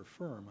with your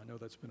firm. I know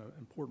that's been an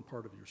important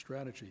part of your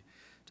strategy.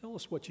 Tell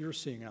us what you're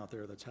seeing out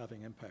there that's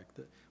having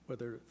impact,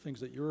 whether things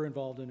that you're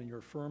involved in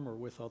your firm or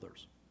with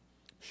others.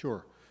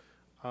 Sure.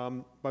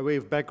 By way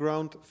of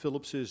background,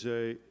 Philips is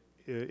an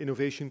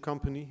innovation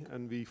company,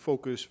 and we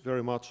focus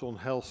very much on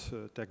health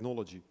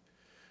technology.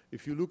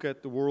 If you look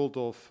at the world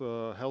of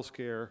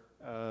healthcare,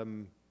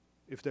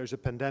 if there's a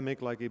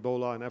pandemic like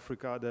Ebola in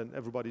Africa, then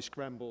everybody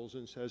scrambles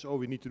and says, oh,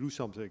 we need to do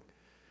something,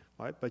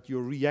 right? But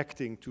you're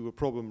reacting to a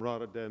problem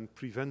rather than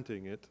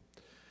preventing it.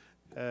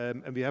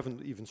 And we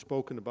haven't even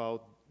spoken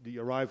about the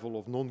arrival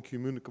of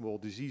non-communicable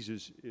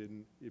diseases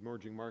in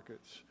emerging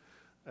markets.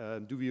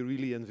 Do we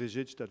really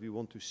envisage that we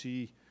want to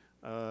see,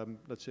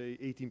 let's say,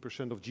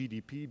 18% of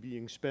GDP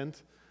being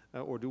spent,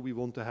 or do we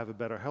want to have a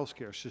better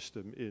healthcare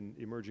system in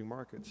emerging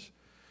markets?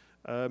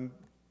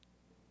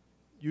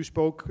 You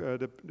spoke,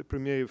 the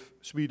Premier of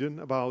Sweden,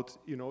 about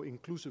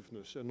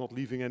inclusiveness and not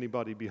leaving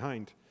anybody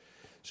behind.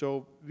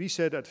 So we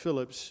said at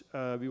Philips,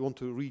 we want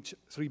to reach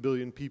 3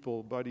 billion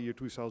people by the year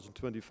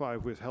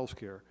 2025 with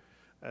healthcare.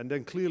 And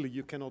then clearly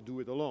you cannot do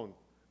it alone.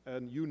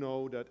 And you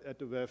know that at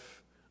the WEF,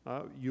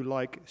 you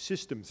like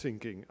system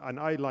thinking, and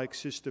I like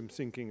system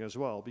thinking as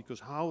well,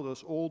 because how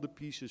does all the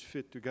pieces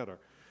fit together?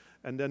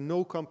 And then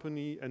no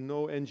company and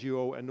no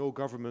NGO and no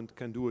government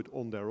can do it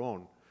on their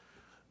own.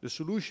 The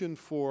solution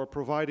for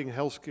providing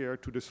healthcare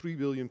to the 3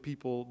 billion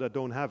people that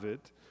don't have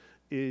it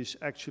is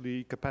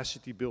actually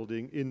capacity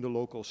building in the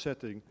local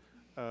setting,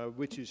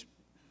 which is,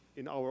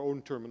 in our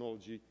own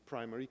terminology,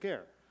 primary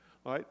care.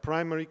 Right?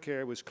 Primary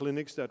care with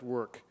clinics that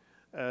work.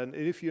 And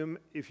if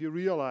you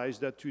realize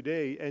that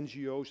today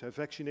NGOs have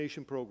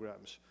vaccination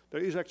programs,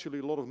 there is actually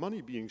a lot of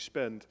money being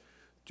spent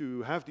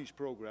to have these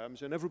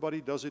programs, and everybody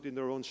does it in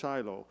their own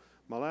silo.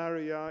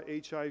 Malaria,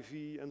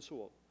 HIV, and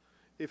so on.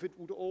 If it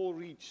would all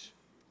reach,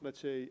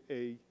 let's say,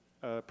 a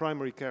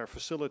primary care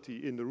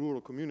facility in the rural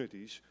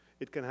communities,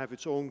 it can have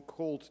its own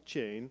cold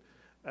chain.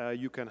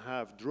 You can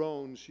have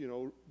drones,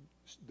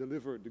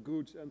 deliver the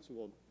goods and so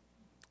on.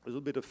 A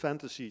little bit of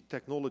fantasy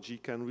technology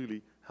can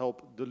really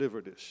help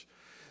deliver this.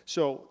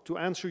 So to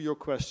answer your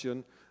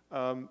question,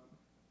 I'm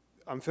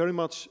very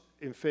much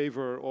in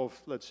favor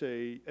of, let's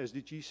say,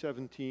 SDG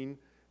 17,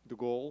 the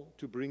goal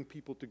to bring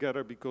people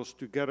together, because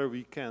together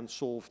we can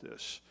solve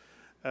this.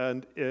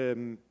 And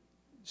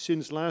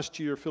since last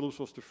year, Philips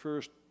was the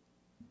first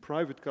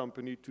private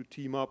company to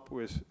team up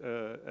with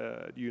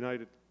the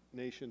United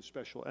Nations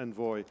Special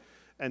Envoy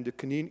and the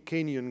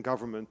Kenyan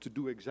government to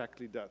do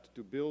exactly that,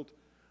 to build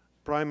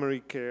primary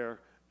care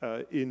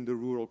in the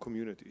rural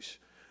communities.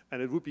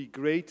 And it would be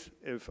great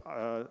if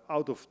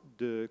out of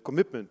the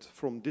commitment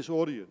from this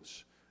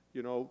audience,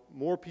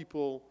 more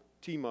people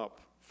team up,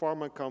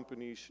 pharma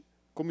companies,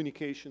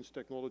 communications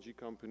technology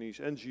companies,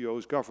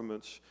 NGOs,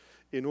 governments,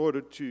 in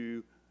order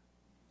to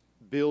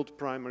build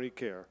primary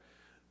care.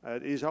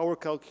 It is our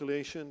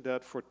calculation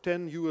that for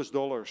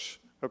 $10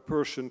 a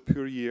person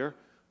per year,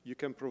 you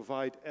can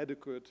provide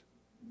adequate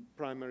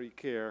primary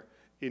care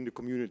in the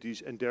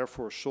communities and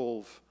therefore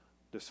solve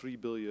the 3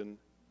 billion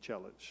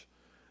challenge.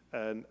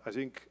 And I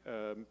think,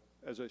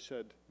 as I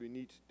said, we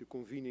need the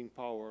convening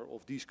power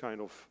of these kind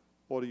of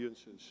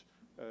audiences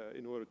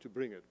in order to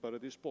bring it, but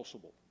it is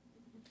possible.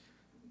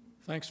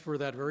 Thanks for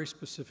that very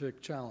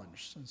specific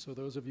challenge. And so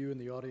those of you in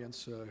the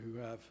audience who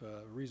have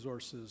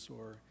resources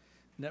or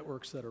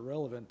networks that are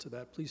relevant to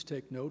that, please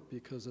take note,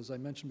 because as I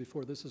mentioned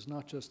before, this is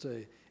not just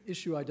a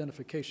issue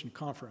identification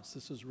conference.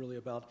 This is really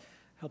about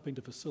helping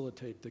to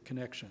facilitate the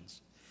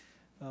connections.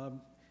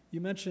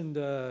 You mentioned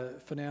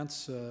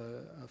finance,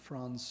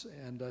 Frans,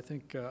 and I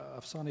think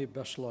Afsaneh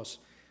Beschloss.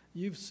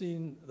 You've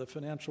seen the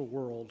financial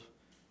world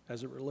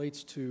as it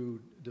relates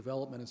to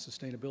development and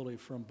sustainability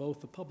from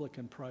both the public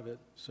and private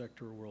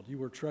sector world. You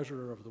were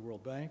treasurer of the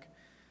World Bank.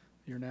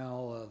 You're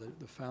now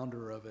the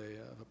founder of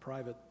a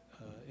private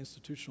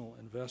institutional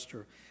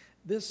investor.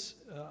 This,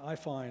 I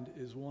find,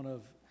 is one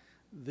of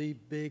the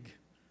big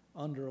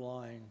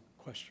underlying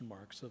question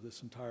marks of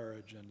this entire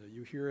agenda.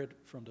 You hear it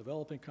from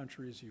developing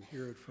countries, you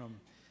hear it from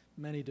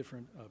many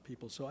different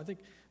people. So I think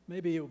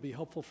maybe it would be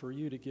helpful for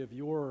you to give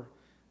your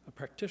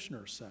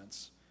practitioner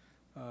sense,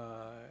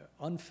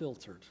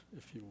 unfiltered,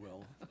 if you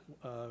will,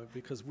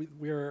 because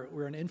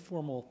we're an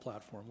informal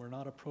platform. We're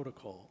not a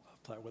protocol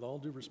platform, with all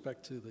due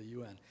respect to the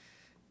UN.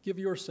 Give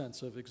your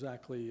sense of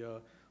exactly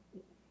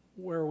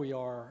where we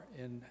are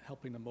in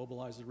helping to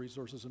mobilize the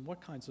resources and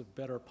what kinds of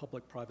better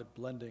public-private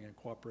blending and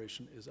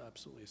cooperation is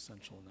absolutely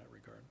essential in that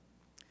regard.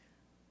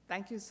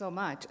 Thank you so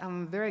much.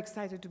 I'm very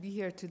excited to be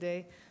here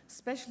today,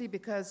 especially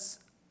because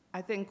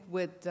I think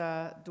with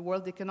the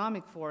World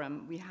Economic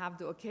Forum, we have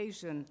the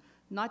occasion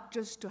not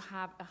just to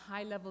have a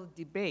high-level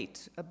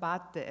debate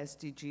about the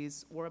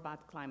SDGs or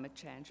about climate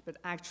change, but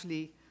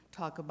actually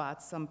talk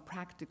about some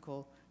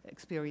practical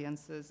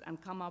experiences and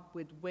come up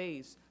with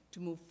ways to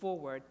move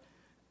forward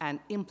and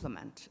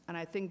implement. And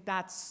I think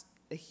that's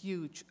a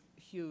huge,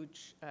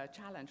 huge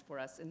challenge for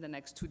us in the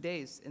next 2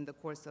 days in the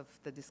course of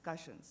the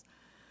discussions.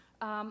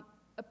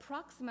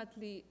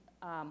 Approximately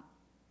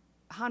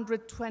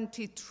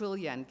 120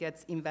 trillion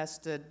gets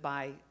invested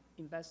by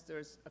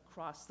investors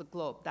across the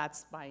globe.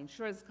 That's by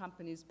insurance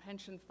companies,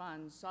 pension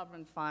funds,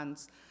 sovereign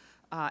funds,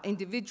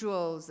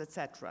 individuals,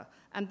 etc.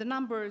 And the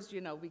numbers,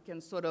 you know, we can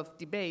sort of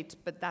debate,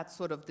 but that's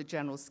sort of the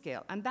general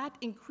scale. And that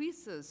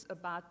increases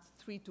about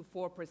 3 to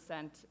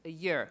 4% a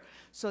year.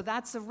 So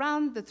that's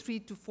around the 3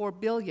 to 4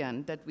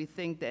 billion that we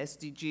think the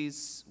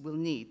SDGs will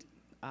need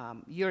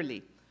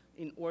yearly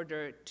in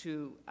order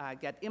to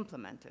get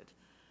implemented.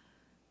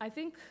 I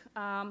think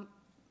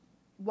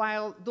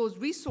while those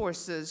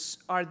resources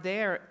are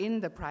there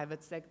in the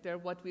private sector,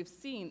 what we've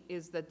seen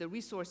is that the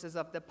resources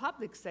of the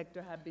public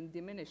sector have been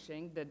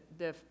diminishing.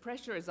 The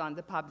pressures on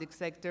the public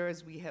sector,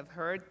 as we have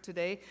heard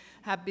today,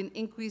 have been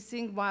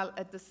increasing, while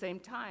at the same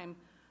time,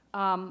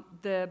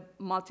 the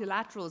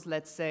multilaterals,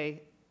 let's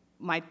say,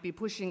 might be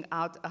pushing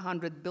out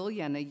 100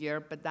 billion a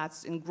year, but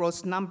that's in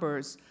gross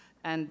numbers.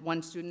 And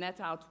once you net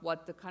out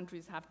what the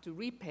countries have to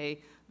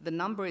repay, the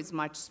number is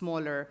much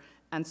smaller,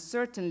 and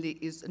certainly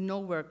is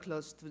nowhere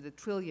close to the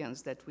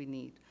trillions that we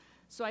need.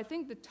 So I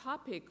think the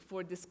topic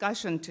for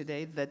discussion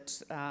today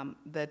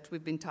that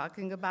we've been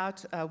talking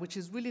about, which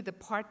is really the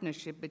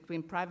partnership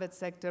between private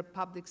sector,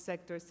 public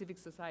sector, civic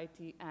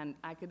society, and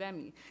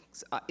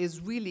academics, is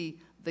really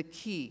the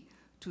key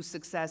to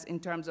success in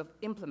terms of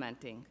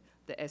implementing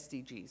the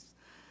SDGs.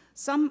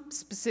 Some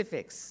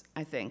specifics,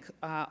 I think,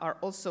 are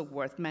also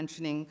worth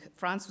mentioning.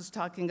 Frans was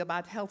talking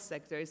about health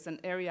sector. It's an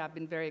area I've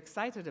been very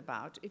excited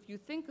about. If you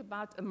think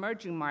about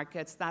emerging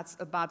markets, that's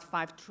about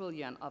 5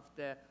 trillion of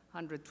the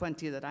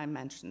 120 that I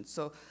mentioned.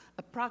 So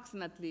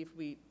approximately, if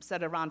we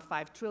set around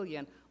 5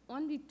 trillion,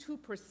 only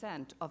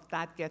 2% of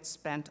that gets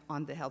spent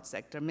on the health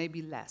sector,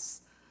 maybe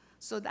less.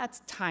 So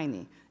that's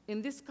tiny.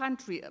 In this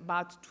country,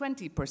 about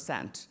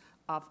 20%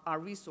 of our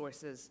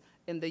resources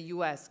in the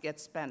US get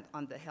spent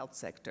on the health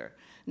sector.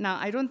 Now,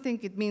 I don't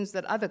think it means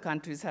that other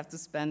countries have to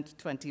spend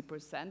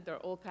 20%. There are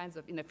all kinds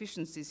of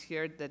inefficiencies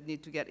here that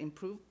need to get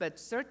improved, but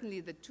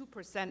certainly the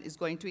 2% is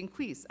going to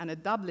increase, and a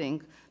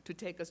doubling to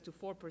take us to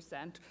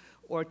 4%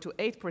 or to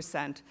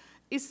 8%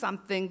 is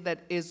something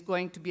that is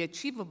going to be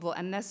achievable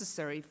and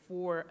necessary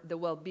for the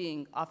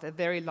well-being of a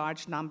very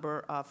large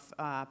number of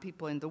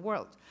people in the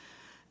world.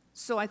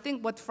 So I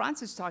think what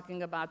Frans is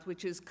talking about,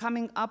 which is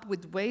coming up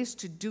with ways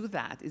to do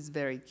that, is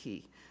very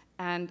key.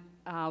 And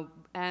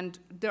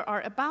there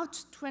are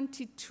about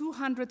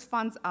 2,200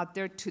 funds out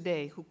there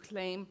today who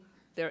claim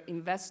they're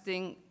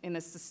investing in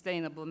a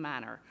sustainable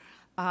manner.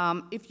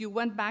 If you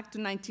went back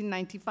to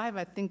 1995,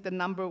 I think the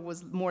number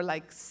was more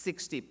like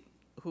 60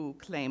 who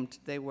claimed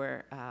they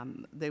were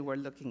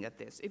looking at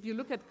this. If you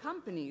look at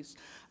companies,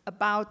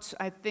 about,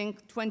 I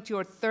think, 20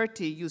 or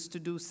 30 used to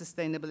do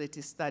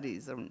sustainability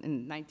studies in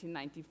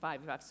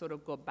 1995, if I sort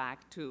of go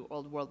back to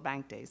old World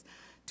Bank days.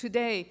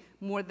 Today,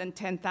 more than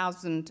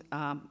 10,000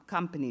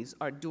 companies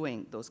are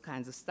doing those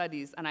kinds of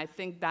studies, and I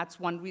think that's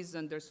one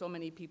reason there's so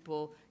many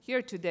people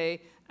here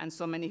today and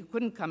so many who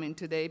couldn't come in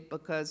today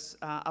because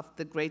of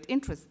the great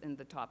interest in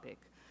the topic.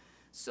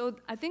 So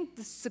I think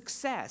the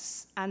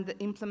success and the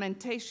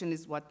implementation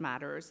is what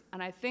matters,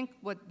 and I think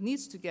what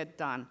needs to get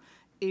done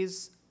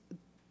is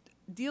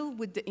deal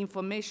with the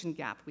information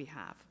gap we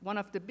have. One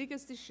of the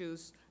biggest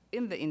issues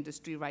in the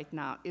industry right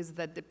now is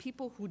that the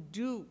people who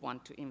do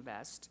want to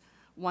invest,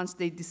 once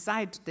they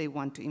decide they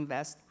want to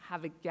invest,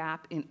 have a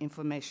gap in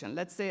information.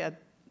 Let's say a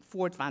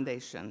Ford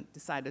Foundation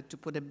decided to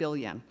put $1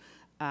 billion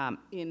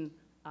in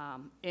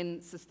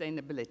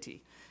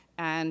sustainability.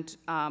 And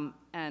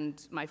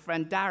my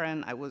friend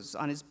Darren, I was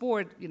on his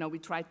board, we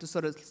tried to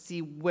sort of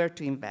see where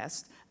to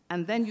invest.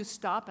 And then you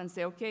stop and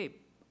say, okay,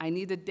 I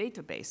need a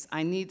database,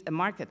 I need a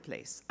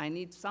marketplace, I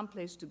need some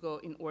place to go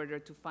in order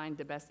to find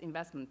the best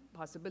investment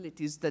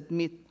possibilities that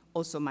meet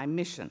also my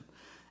mission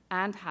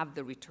and have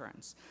the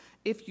returns.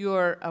 If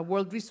you're a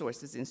World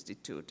Resources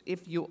Institute,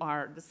 if you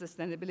are the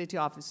sustainability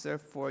officer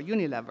for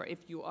Unilever,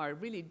 if you are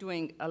really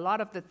doing a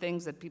lot of the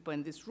things that people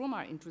in this room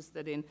are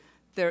interested in,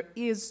 there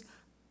is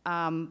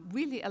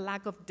really a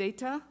lack of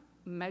data,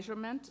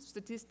 measurement,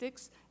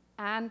 statistics,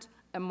 and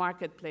a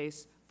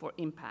marketplace for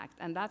impact.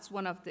 And that's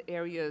one of the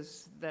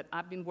areas that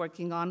I've been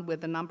working on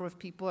with a number of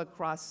people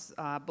across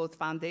both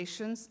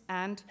foundations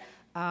and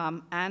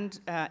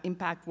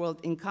Impact World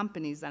in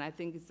companies. And I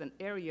think it's an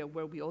area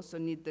where we also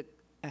need the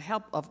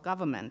help of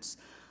governments,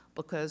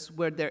 because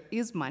where there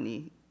is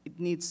money, it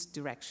needs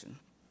direction.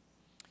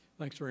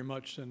 Thanks very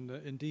much. And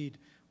indeed,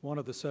 one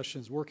of the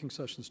sessions, working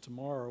sessions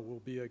tomorrow,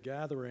 will be a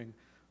gathering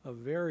of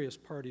various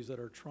parties that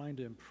are trying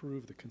to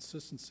improve the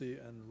consistency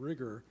and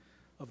rigor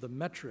of the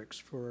metrics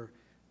for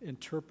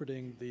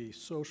interpreting the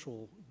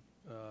social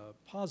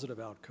positive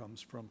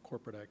outcomes from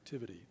corporate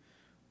activity.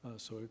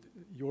 So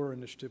your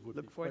initiative would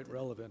be quite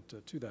relevant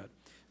to that.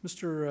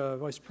 Mr.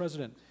 Vice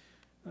President,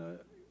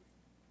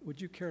 would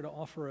you care to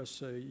offer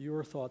us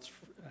your thoughts?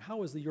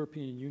 How is the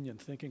European Union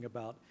thinking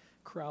about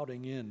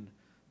crowding in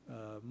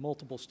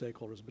multiple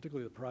stakeholders,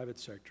 particularly the private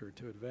sector,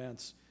 to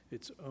advance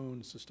its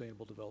own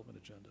sustainable development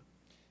agenda?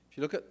 If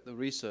you look at the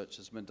research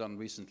that's been done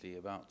recently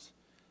about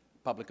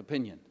public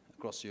opinion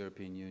across the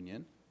European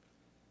Union,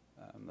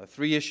 there are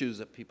three issues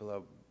that people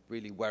are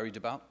really worried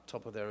about,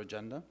 top of their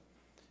agenda.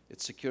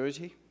 It's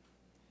security,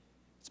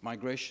 it's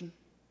migration,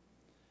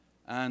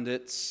 and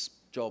it's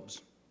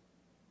jobs.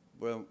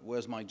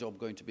 Where's my job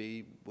going to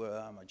be? Where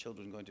are my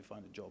children going to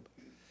find a job?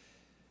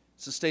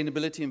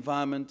 Sustainability,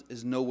 environment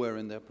is nowhere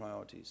in their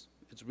priorities.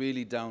 It's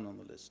really down on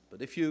the list.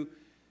 But if you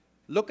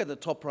look at the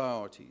top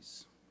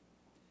priorities,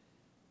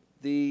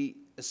 the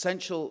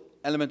essential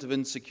element of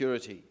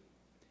insecurity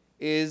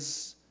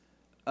is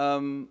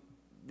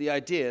the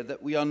idea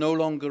that we are no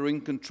longer in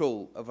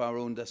control of our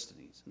own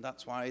destinies. And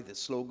that's why the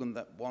slogan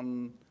that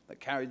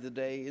carried the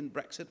day in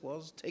Brexit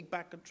was, take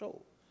back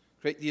control.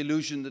 Create the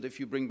illusion that if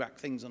you bring back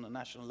things on a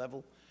national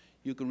level,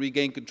 you can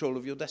regain control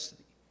of your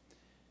destiny.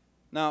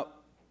 Now,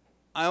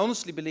 I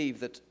honestly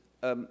believe that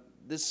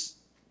this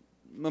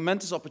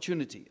momentous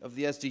opportunity of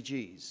the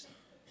SDGs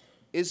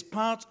is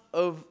part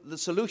of the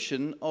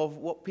solution of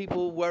what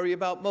people worry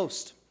about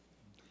most.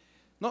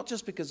 Not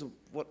just because of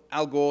what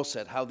Al Gore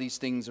said, how these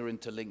things are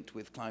interlinked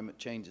with climate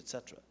change,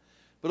 etc.,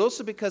 but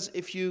also because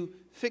if you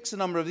fix a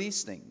number of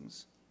these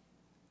things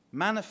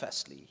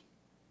manifestly,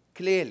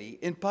 clearly,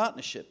 in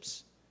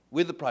partnerships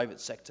with the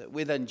private sector,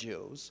 with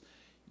NGOs,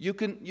 you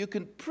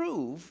can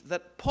prove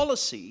that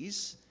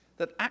policies,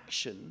 that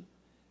action,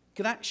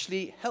 can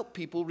actually help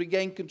people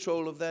regain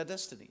control of their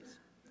destinies.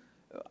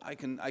 I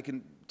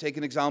can take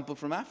an example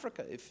from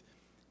Africa.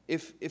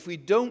 If we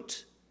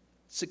don't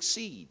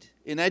succeed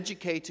in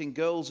educating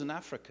girls in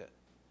Africa,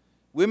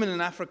 women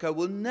in Africa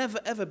will never,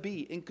 ever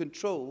be in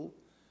control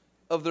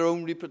of their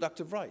own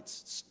reproductive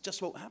rights. It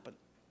just won't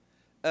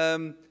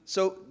happen.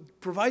 So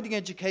providing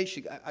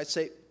education, I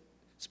say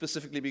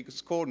specifically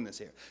because Gordon is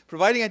here,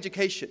 providing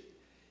education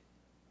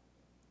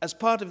as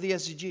part of the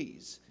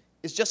SDGs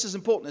is just as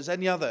important as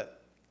any other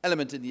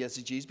element in the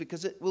SDGs,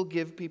 because it will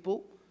give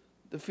people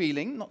the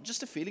feeling, not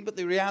just a feeling, but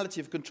the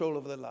reality of control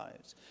over their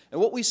lives. And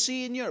what we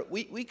see in Europe,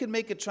 we can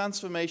make a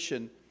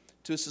transformation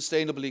to a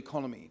sustainable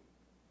economy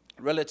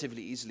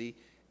relatively easily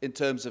in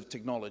terms of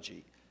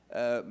technology.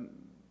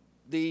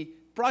 The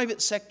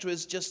private sector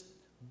is just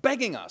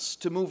begging us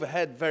to move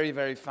ahead very,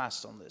 very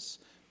fast on this.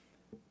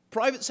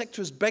 Private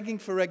sector is begging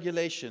for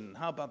regulation.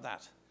 How about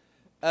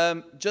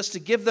that? Just to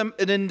give them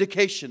an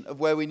indication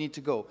of where we need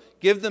to go.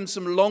 Give them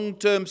some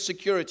long-term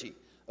security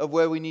of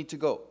where we need to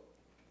go.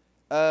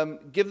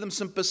 Give them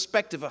some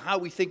perspective of how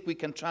we think we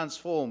can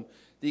transform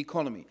the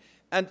economy.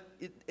 And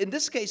in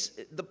this case,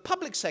 the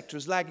public sector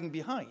is lagging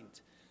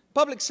behind.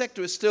 Public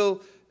sector is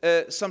still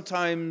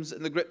sometimes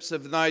in the grips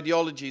of an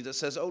ideology that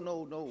says, oh,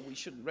 no, we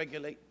shouldn't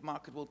regulate,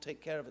 market will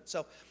take care of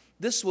itself.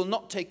 This will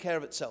not take care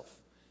of itself,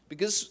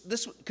 because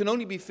this can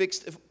only be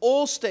fixed if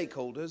all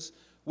stakeholders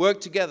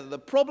work together. The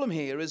problem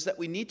here is that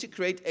we need to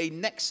create a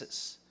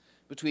nexus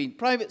between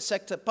private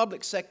sector,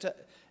 public sector,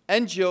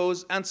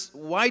 NGOs, and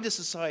wider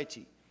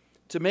society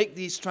to make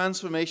these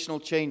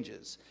transformational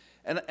changes.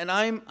 And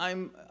I'm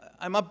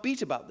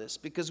upbeat about this,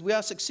 because we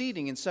are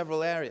succeeding in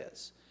several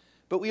areas.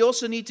 But we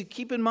also need to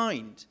keep in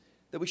mind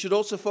that we should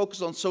also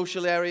focus on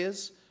social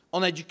areas,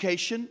 on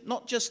education,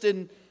 not just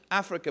in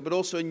Africa, but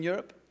also in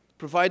Europe,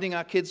 providing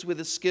our kids with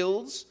the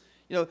skills.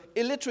 You know,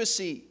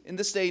 illiteracy in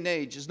this day and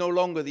age is no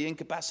longer the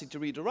incapacity to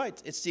read or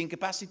write, it's the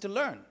incapacity to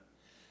learn.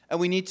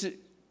 And we need to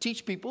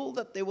teach people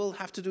that they will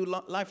have to do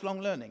lifelong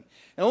learning.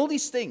 And all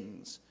these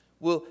things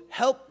will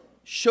help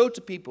show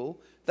to people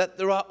that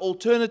there are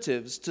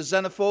alternatives to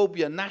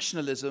xenophobia,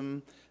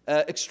 nationalism,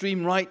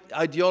 extreme right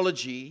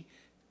ideology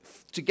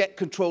to get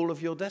control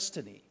of your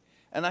destiny.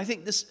 And I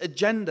think this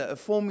agenda of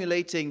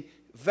formulating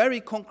very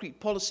concrete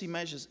policy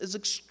measures is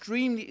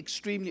extremely,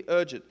 extremely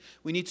urgent.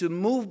 We need to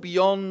move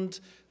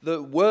beyond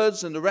the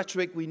words and the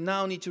rhetoric. We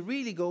now need to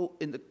really go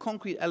in the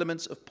concrete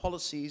elements of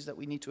policies that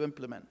we need to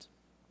implement.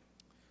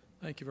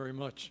 Thank you very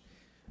much.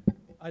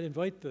 I'd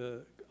invite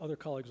the other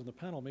colleagues on the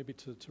panel maybe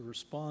to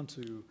respond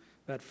to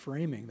that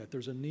framing, that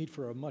there's a need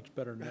for a much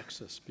better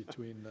nexus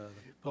between the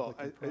public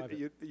and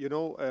private. You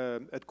know,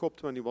 at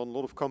COP21, a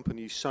lot of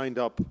companies signed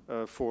up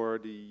for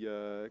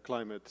the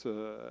climate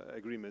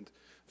agreement.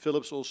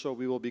 Philips also,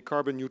 we will be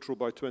carbon neutral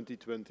by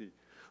 2020.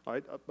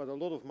 Right? But a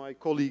lot of my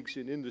colleagues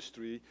in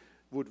industry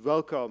would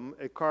welcome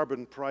a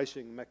carbon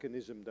pricing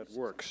mechanism that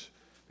works,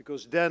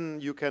 because then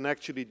you can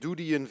actually do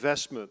the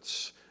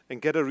investments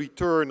and get a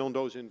return on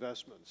those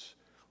investments.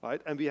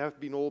 Right? And we have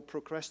been all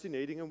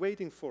procrastinating and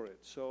waiting for it.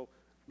 So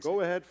go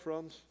ahead,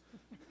 Frans.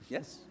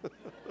 Yes.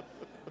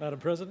 Madam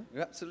President?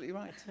 You're absolutely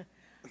right.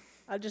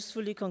 I just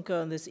fully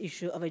concur on this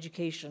issue of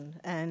education.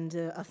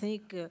 And I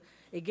think,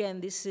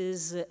 again, this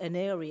is an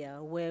area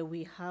where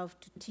we have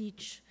to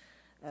teach,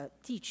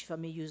 if I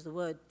may use the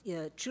word,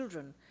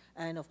 children,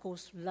 and of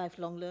course,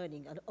 lifelong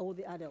learning, and all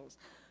the adults,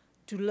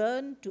 to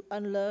learn, to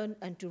unlearn,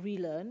 and to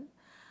relearn,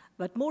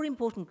 but more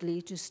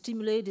importantly, to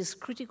stimulate this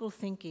critical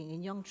thinking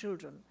in young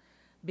children,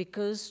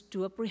 because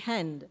to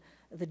apprehend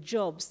the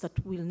jobs that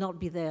will not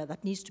be there,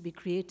 that needs to be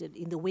created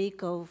in the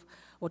wake of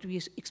what we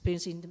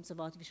experience in terms of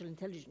artificial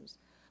intelligence.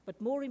 But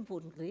more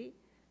importantly,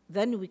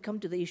 then we come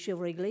to the issue of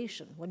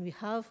regulation. When we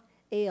have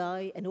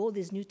AI and all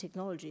these new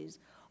technologies,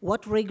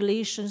 what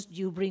regulations do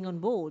you bring on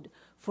board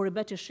for a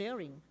better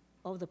sharing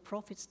of the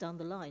profits down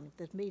the line?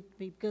 That may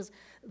be, because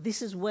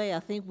this is where I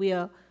think we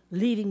are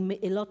leaving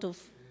a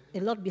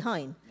lot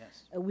behind.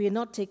 Yes. We are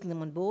not taking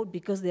them on board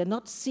because they're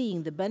not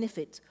seeing the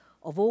benefit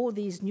of all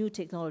these new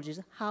technologies,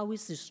 how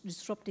it's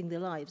disrupting their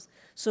lives.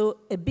 So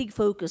a big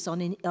focus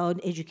on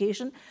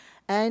education.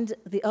 And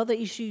the other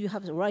issue you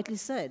have rightly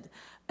said,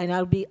 and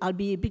I'll be a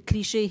bit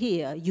cliche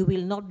here, you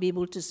will not be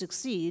able to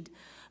succeed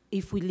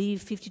if we leave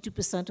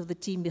 52% of the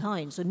team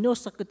behind. So no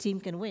soccer team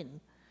can win.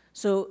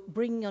 So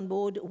bringing on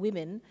board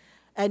women,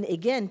 and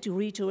again, to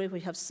reiterate what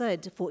we have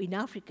said, for in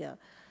Africa,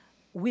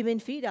 women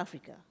feed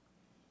Africa.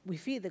 We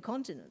feed the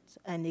continent.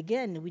 And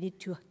again, we need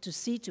to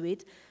see to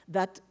it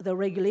that the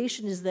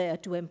regulation is there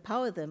to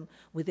empower them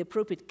with the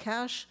appropriate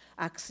cash,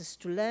 access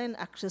to land,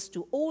 access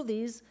to all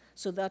these,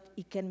 so that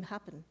it can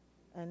happen.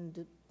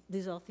 And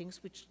these are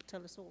things which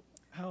tell us all.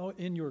 How,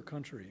 in your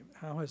country,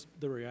 how has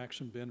the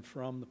reaction been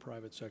from the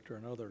private sector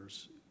and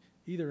others,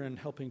 either in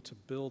helping to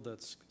build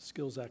that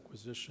skills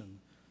acquisition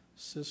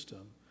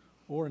system,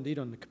 or indeed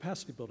on the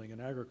capacity building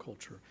in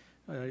agriculture?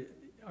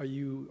 Are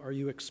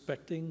you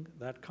expecting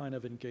that kind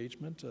of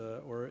engagement,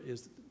 or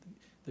is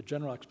the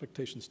general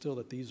expectation still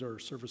that these are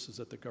services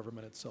that the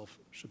government itself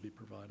should be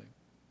providing?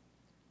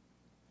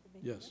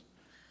 Yes.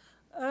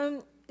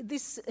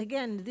 This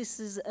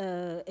is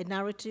a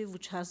narrative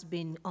which has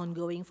been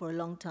ongoing for a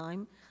long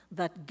time,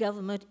 that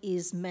government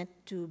is meant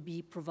to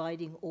be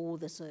providing all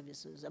the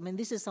services. I mean,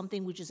 this is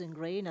something which is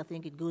ingrained. I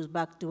think it goes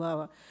back to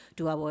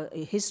our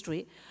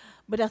history.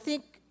 But I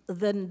think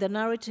the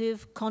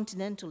narrative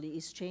continentally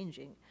is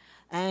changing.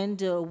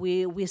 And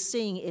we're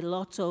seeing a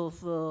lot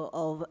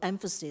of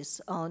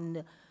emphasis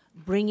on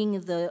bringing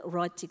the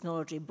right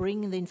technology,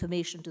 bringing the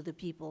information to the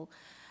people,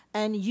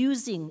 and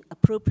using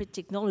appropriate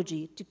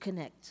technology to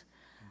connect.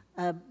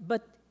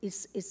 But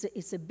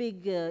it's a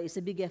big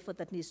effort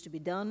that needs to be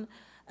done,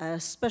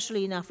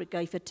 especially in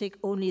Africa. If you take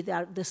only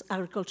this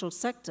agricultural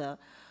sector,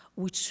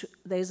 which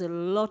there's a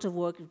lot of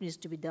work that needs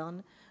to be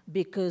done,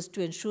 because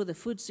to ensure the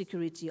food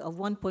security of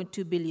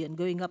 1.2 billion,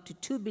 going up to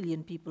 2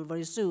 billion people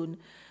very soon,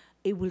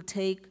 it will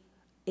take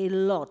a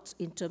lot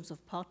in terms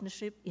of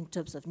partnership, in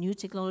terms of new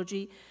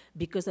technology,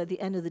 because at the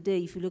end of the day,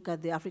 if you look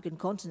at the African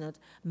continent,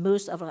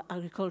 most of our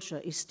agriculture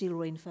is still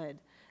rain-fed.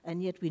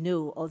 And yet we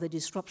know of the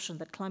disruption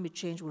that climate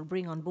change will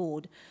bring on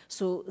board.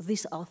 So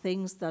these are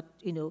things that,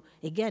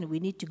 again, we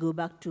need to go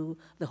back to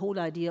the whole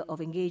idea of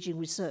engaging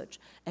research,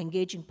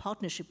 engaging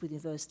partnership with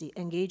university,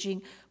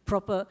 engaging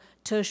proper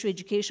tertiary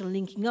education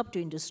linking up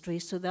to industry,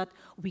 so that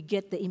we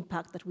get the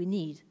impact that we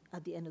need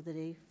at the end of the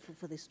day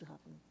for this to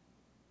happen.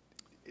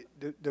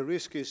 The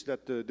risk is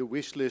that the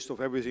wish list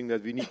of everything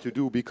that we need to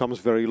do becomes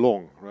very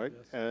long, right?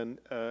 Yes. And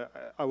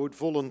I would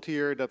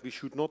volunteer that we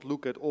should not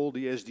look at all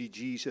the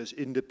SDGs as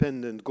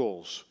independent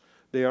goals.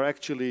 They are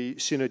actually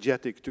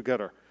synergetic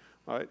together.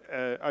 Right?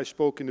 I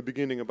spoke in the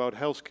beginning about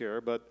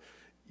healthcare, but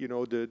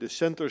the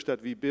centers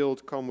that we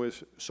build come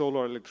with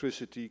solar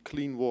electricity,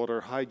 clean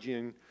water,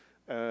 hygiene,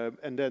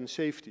 and then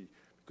safety.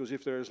 Because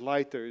if there is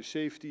light, there is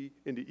safety.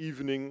 In the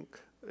evening,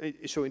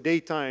 so in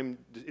daytime,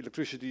 the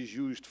electricity is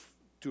used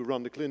to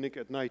run the clinic.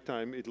 At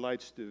nighttime, it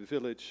lights the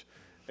village,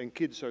 and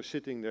kids are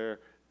sitting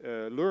there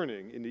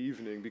learning in the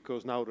evening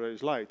because now there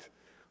is light,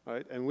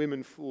 right? And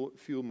women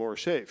feel more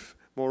safe.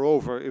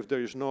 Moreover, if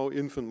there is no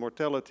infant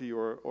mortality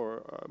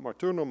or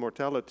maternal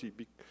mortality,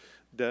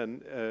 then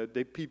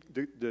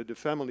the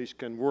families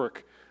can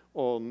work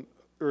on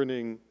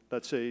earning,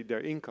 let's say,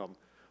 their income.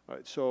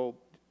 Right? So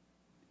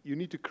you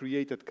need to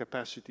create that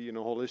capacity in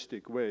a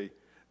holistic way.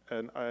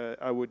 And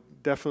I would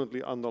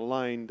definitely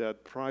underline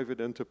that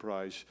private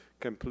enterprise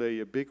can play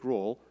a big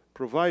role,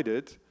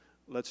 provided,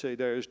 let's say,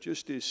 there is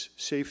just this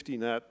safety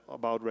net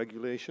about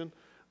regulation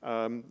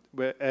and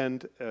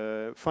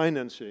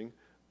financing,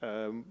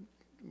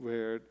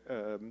 where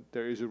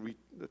there is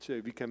let's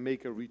say, we can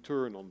make a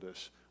return on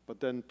this. But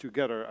then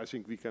together, I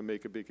think we can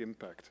make a big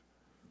impact.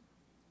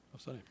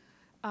 Afsaneh.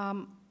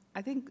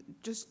 I think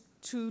just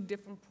two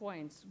different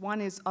points.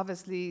 One is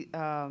obviously,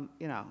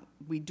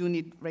 we do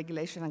need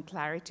regulation and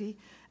clarity.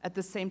 At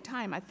the same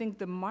time, I think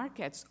the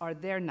markets are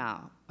there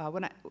now.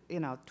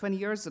 20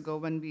 years ago,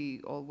 when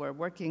we all were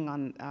working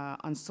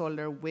on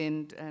solar,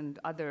 wind, and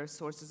other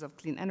sources of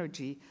clean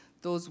energy,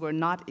 those were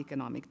not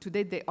economic.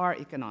 Today, they are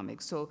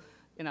economic. So,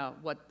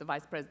 what the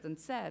Vice President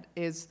said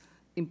is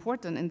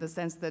important in the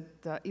sense that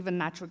even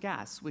natural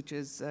gas, which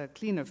is a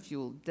cleaner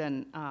fuel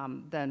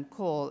than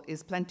coal,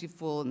 is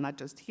plentiful, not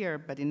just here,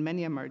 but in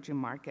many emerging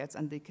markets,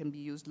 and they can be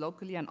used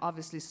locally, and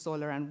obviously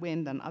solar and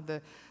wind and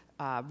other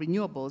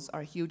renewables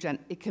are huge and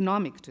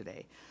economic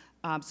today.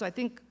 So I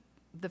think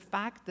the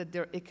fact that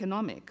they're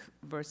economic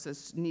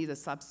versus need a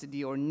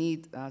subsidy or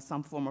need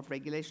some form of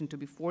regulation to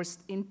be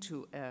forced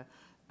into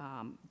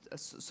a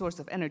source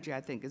of energy,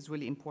 I think, is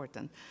really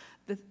important.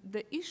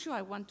 The issue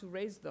I want to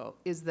raise, though,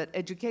 is that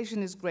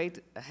education is great,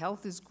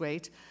 health is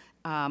great,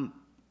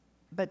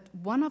 but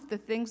one of the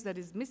things that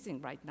is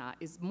missing right now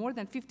is more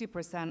than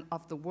 50%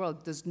 of the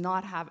world does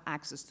not have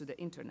access to the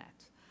internet.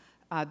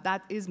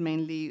 That is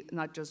mainly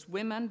not just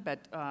women,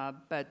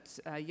 but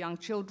young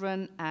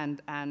children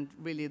and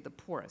really the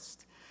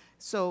poorest.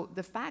 So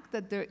the fact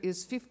that there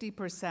is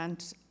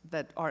 50%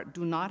 that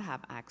do not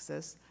have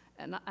access,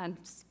 and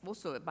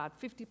also about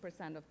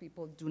 50% of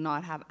people do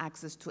not have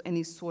access to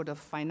any sort of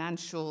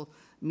financial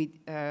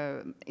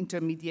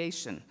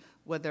intermediation,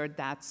 whether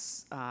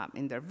that's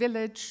in their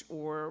village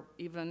or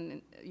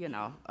even,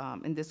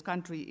 in this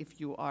country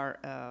if you are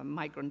a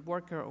migrant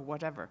worker or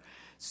whatever.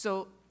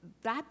 So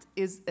that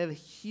is a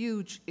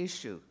huge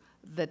issue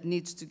that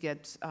needs to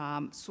get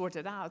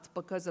sorted out,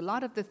 because a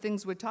lot of the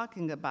things we're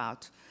talking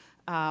about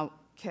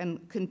can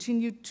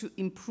continue to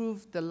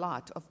improve the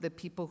lot of the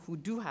people who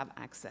do have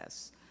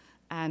access,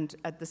 and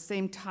at the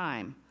same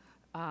time,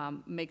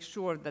 make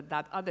sure that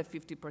that other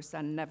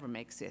 50% never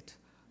makes it.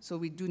 So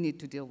we do need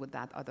to deal with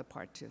that other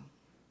part too.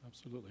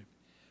 Absolutely.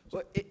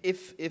 Well,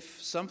 if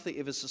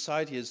a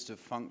society is to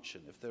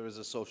function, if there is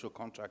a social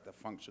contract that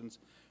functions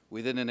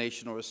within a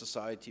nation or a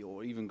society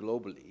or even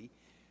globally,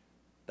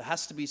 there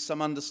has to be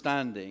some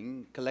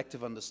understanding,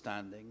 collective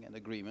understanding and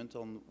agreement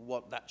on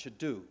what that should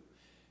do.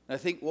 And I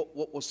think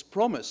what was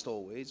promised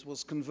always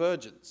was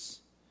convergence.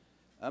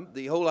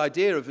 The whole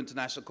idea of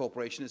international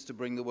cooperation is to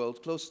bring the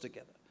world closer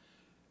together.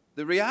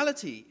 The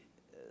reality,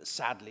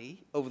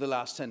 sadly, over the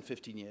last 10,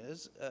 15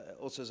 years,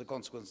 also as a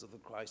consequence of the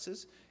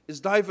crisis,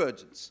 is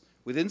divergence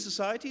within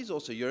societies,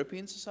 also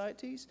European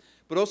societies,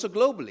 but also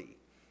globally.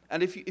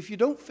 And if you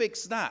don't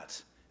fix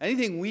that,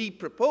 anything we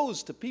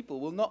propose to people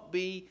will not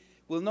be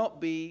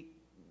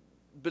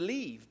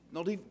believed.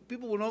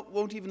 People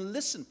won't even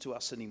listen to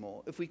us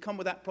anymore if we come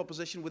with that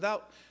proposition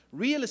without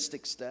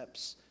realistic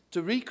steps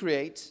to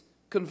recreate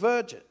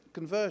conversion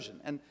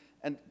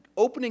and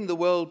opening the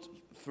world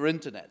for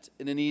internet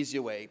in an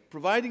easier way,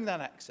 providing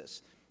that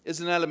access is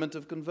an element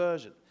of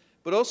conversion.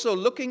 But also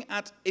looking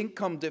at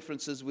income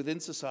differences within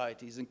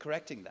societies and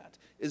correcting that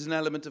is an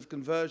element of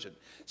conversion.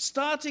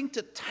 Starting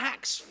to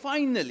tax,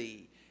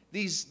 finally,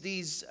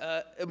 these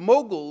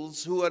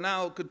moguls who are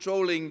now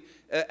controlling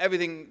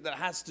everything that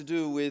has to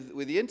do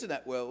with the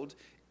internet world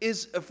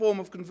is a form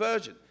of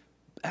conversion.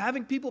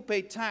 Having people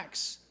pay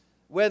tax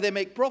where they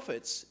make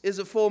profits is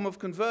a form of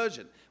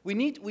conversion. We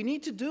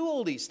need to do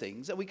all these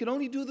things, and we can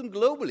only do them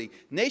globally.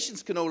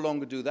 Nations can no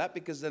longer do that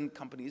because then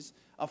companies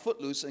are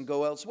footloose and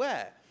go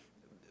elsewhere.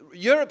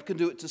 Europe can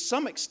do it to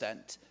some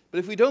extent, but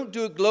if we don't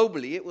do it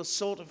globally, it will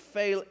sort of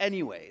fail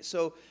anyway.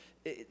 So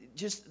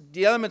just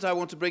the element I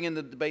want to bring in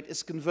the debate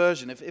is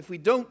conversion. If we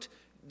don't,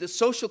 the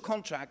social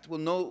contract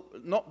will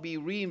not be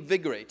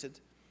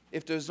reinvigorated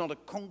if there's not a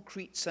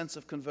concrete sense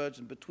of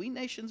convergence between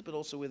nations, but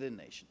also within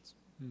nations.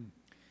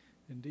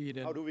 Indeed.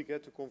 How do we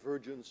get to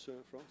convergence,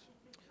 Frans?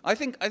 I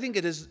think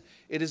it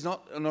is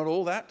not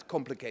all that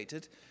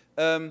complicated.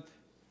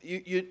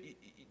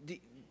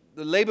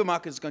 The labor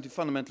market is going to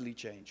fundamentally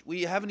change.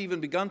 We haven't even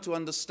begun to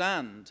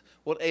understand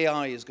what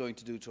AI is going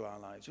to do to our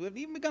lives. We haven't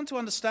even begun to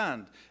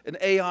understand an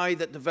AI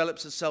that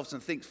develops itself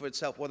and thinks for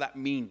itself what that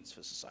means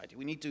for society.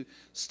 We need to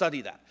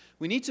study that.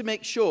 We need to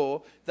make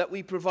sure that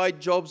we provide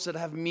jobs that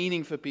have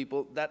meaning for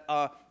people, that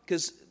are,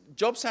 because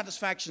job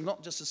satisfaction is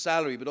not just a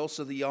salary, but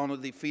also the honor,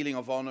 the feeling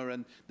of honor,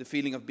 and the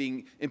feeling of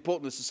being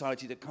important to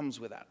society that comes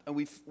with that. And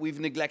we've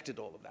neglected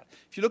all of that.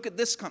 If you look at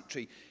this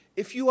country,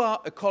 if you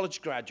are a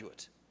college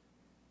graduate,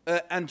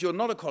 and you're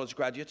not a college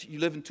graduate, you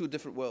live in two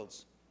different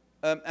worlds.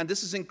 And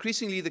this is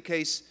increasingly the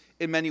case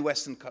in many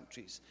Western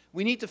countries.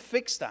 We need to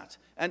fix that.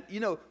 And,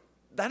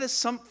 that is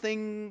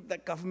something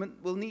that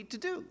government will need to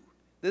do.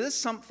 There is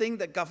something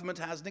that government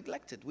has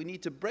neglected. We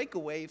need to break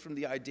away from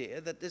the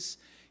idea that this,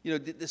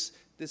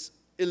 this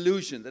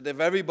illusion that if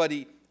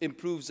everybody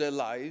improves their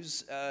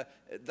lives,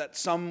 that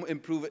some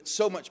improve it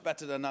so much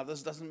better than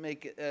others doesn't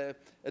make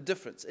a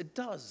difference. It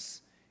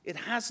does. It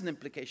has an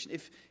implication.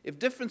 If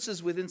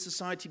differences within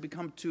society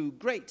become too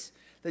great,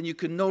 then you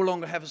can no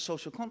longer have a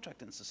social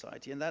contract in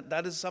society. And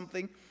that is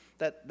something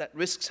that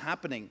risks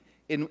happening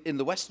in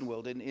the Western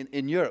world,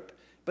 in Europe.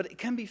 But it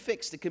can be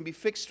fixed. It can be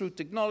fixed through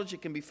technology.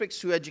 It can be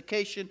fixed through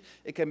education.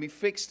 It can be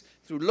fixed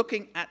through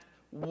looking at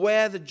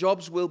where the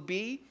jobs will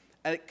be.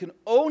 And it can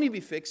only be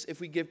fixed if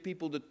we give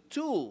people the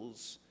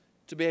tools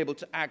to be able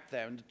to act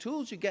there. And the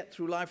tools you get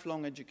through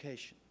lifelong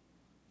education.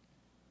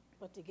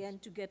 But again,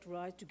 to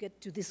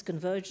get to this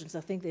convergence,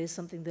 I think there is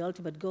something, the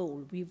ultimate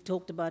goal. We've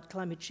talked about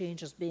climate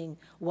change as being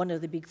one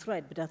of the big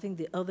threats, but I think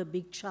the other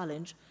big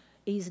challenge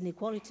is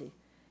inequality.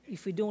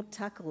 If we don't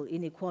tackle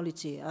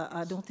inequality,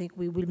 I don't think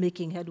we will be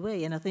making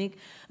headway. And I think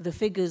the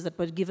figures that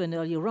were given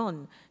earlier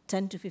on,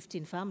 10 to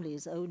 15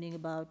 families owning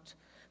about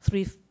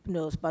three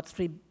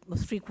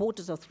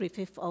quarters or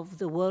 3/5 of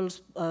the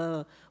world's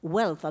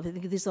wealth. I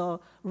think these are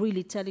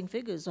really telling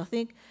figures. I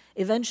think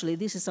eventually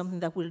this is something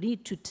that will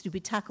need to be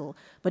tackled.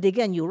 But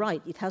again, you're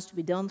right, it has to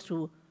be done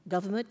through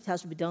government, it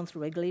has to be done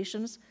through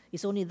regulations.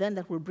 It's only then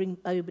that will bring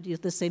everybody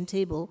at the same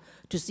table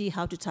to see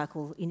how to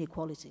tackle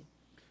inequality.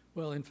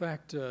 Well, in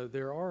fact,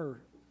 there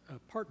are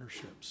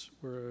partnerships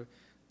where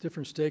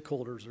different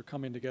stakeholders are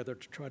coming together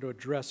to try to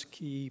address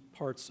key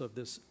parts of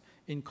this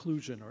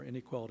inclusion or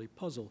inequality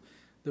puzzle.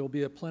 There will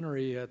be a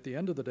plenary at the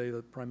end of the day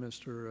that Prime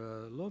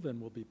Minister Löfven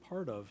will be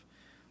part of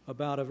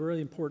about a very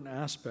important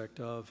aspect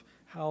of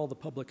how the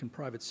public and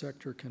private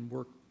sector can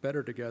work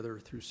better together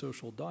through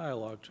social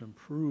dialogue to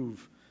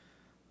improve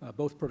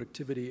both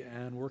productivity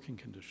and working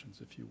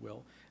conditions, if you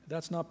will.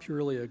 That's not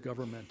purely a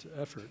government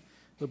effort.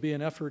 There'll be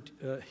an effort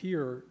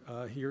here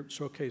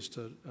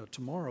showcased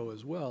tomorrow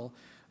as well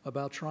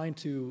about trying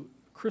to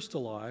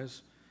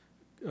crystallize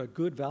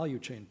good value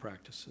chain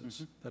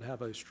practices that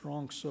have a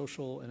strong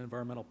social and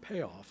environmental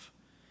payoff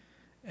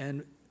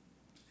and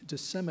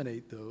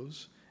disseminate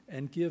those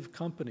and give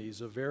companies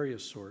of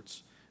various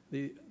sorts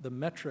the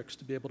metrics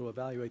to be able to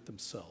evaluate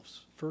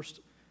themselves.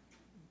 First,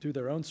 do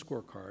their own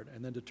scorecard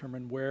and then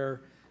determine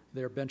where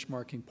they're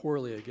benchmarking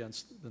poorly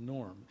against the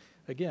norm.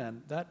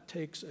 Again, that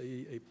takes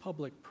a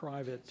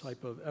public-private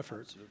type of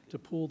effort to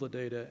pool the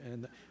data.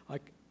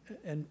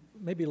 And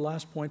maybe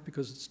last point,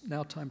 because it's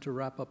now time to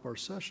wrap up our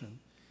session,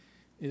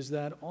 is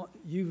that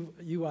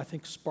you I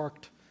think,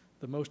 sparked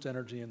the most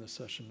energy in the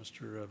session,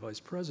 Mr. Vice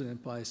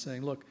President, by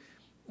saying, look,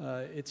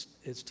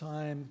 it's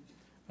time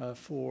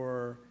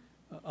for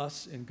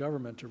us in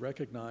government to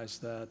recognize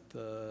that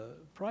the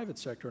private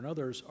sector and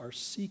others are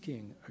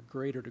seeking a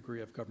greater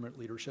degree of government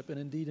leadership and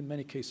indeed in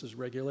many cases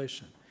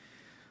regulation.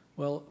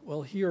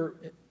 Well, here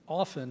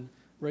often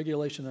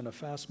regulation in a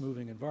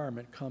fast-moving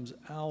environment comes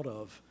out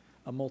of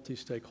a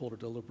multi-stakeholder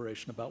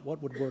deliberation about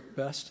what would work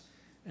best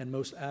and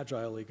most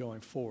agilely going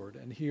forward.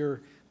 And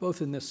here,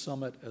 both in this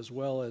summit as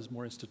well as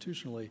more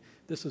institutionally,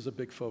 this is a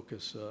big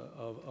focus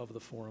of the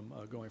forum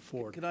going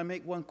forward. Can I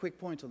make one quick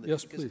point on this?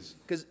 Yes, please.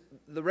 Because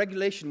the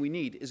regulation we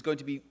need is going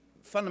to be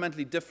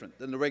fundamentally different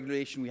than the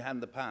regulation we had in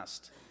the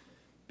past.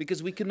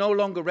 Because we can no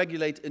longer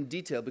regulate in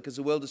detail because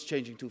the world is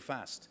changing too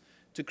fast.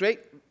 To create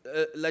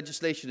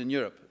legislation in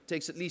Europe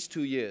takes at least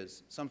 2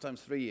 years,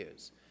 sometimes 3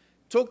 years.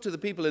 Talk to the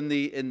people in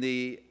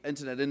the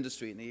internet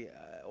industry,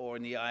 or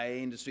in the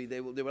IA industry,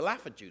 they will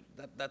laugh at you.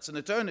 That's an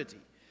eternity.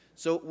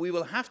 So we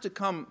will have to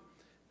come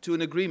to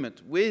an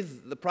agreement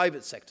with the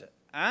private sector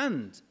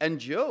and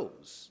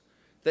NGOs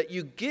that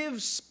you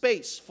give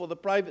space for the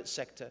private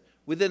sector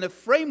within a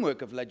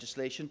framework of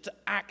legislation to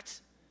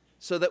act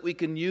so that we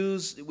can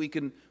use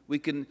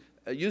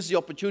the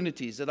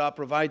opportunities that are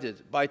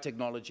provided by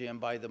technology and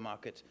by the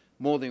market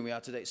more than we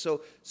are today.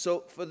 So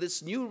for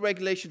this new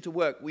regulation to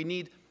work, we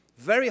need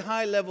very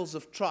high levels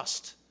of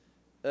trust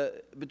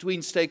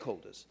between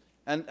stakeholders.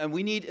 And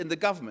we need in the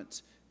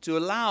government to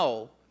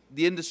allow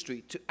the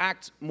industry to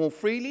act more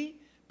freely,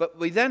 but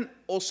we then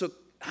also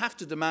have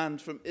to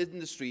demand from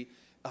industry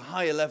a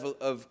higher level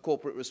of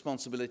corporate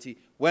responsibility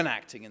when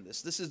acting in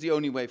this. This is the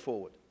only way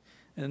forward.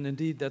 And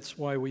indeed, that's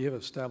why we have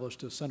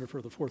established a Center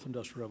for the Fourth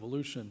Industrial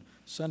Revolution,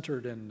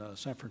 centered in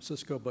San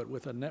Francisco, but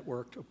with a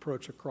networked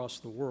approach across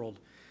the world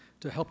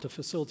to help to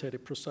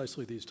facilitate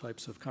precisely these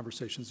types of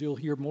conversations. You'll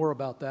hear more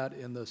about that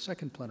in the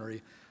second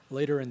plenary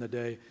later in the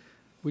day.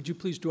 Would you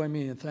please join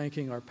me in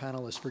thanking our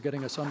panelists for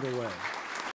getting us underway?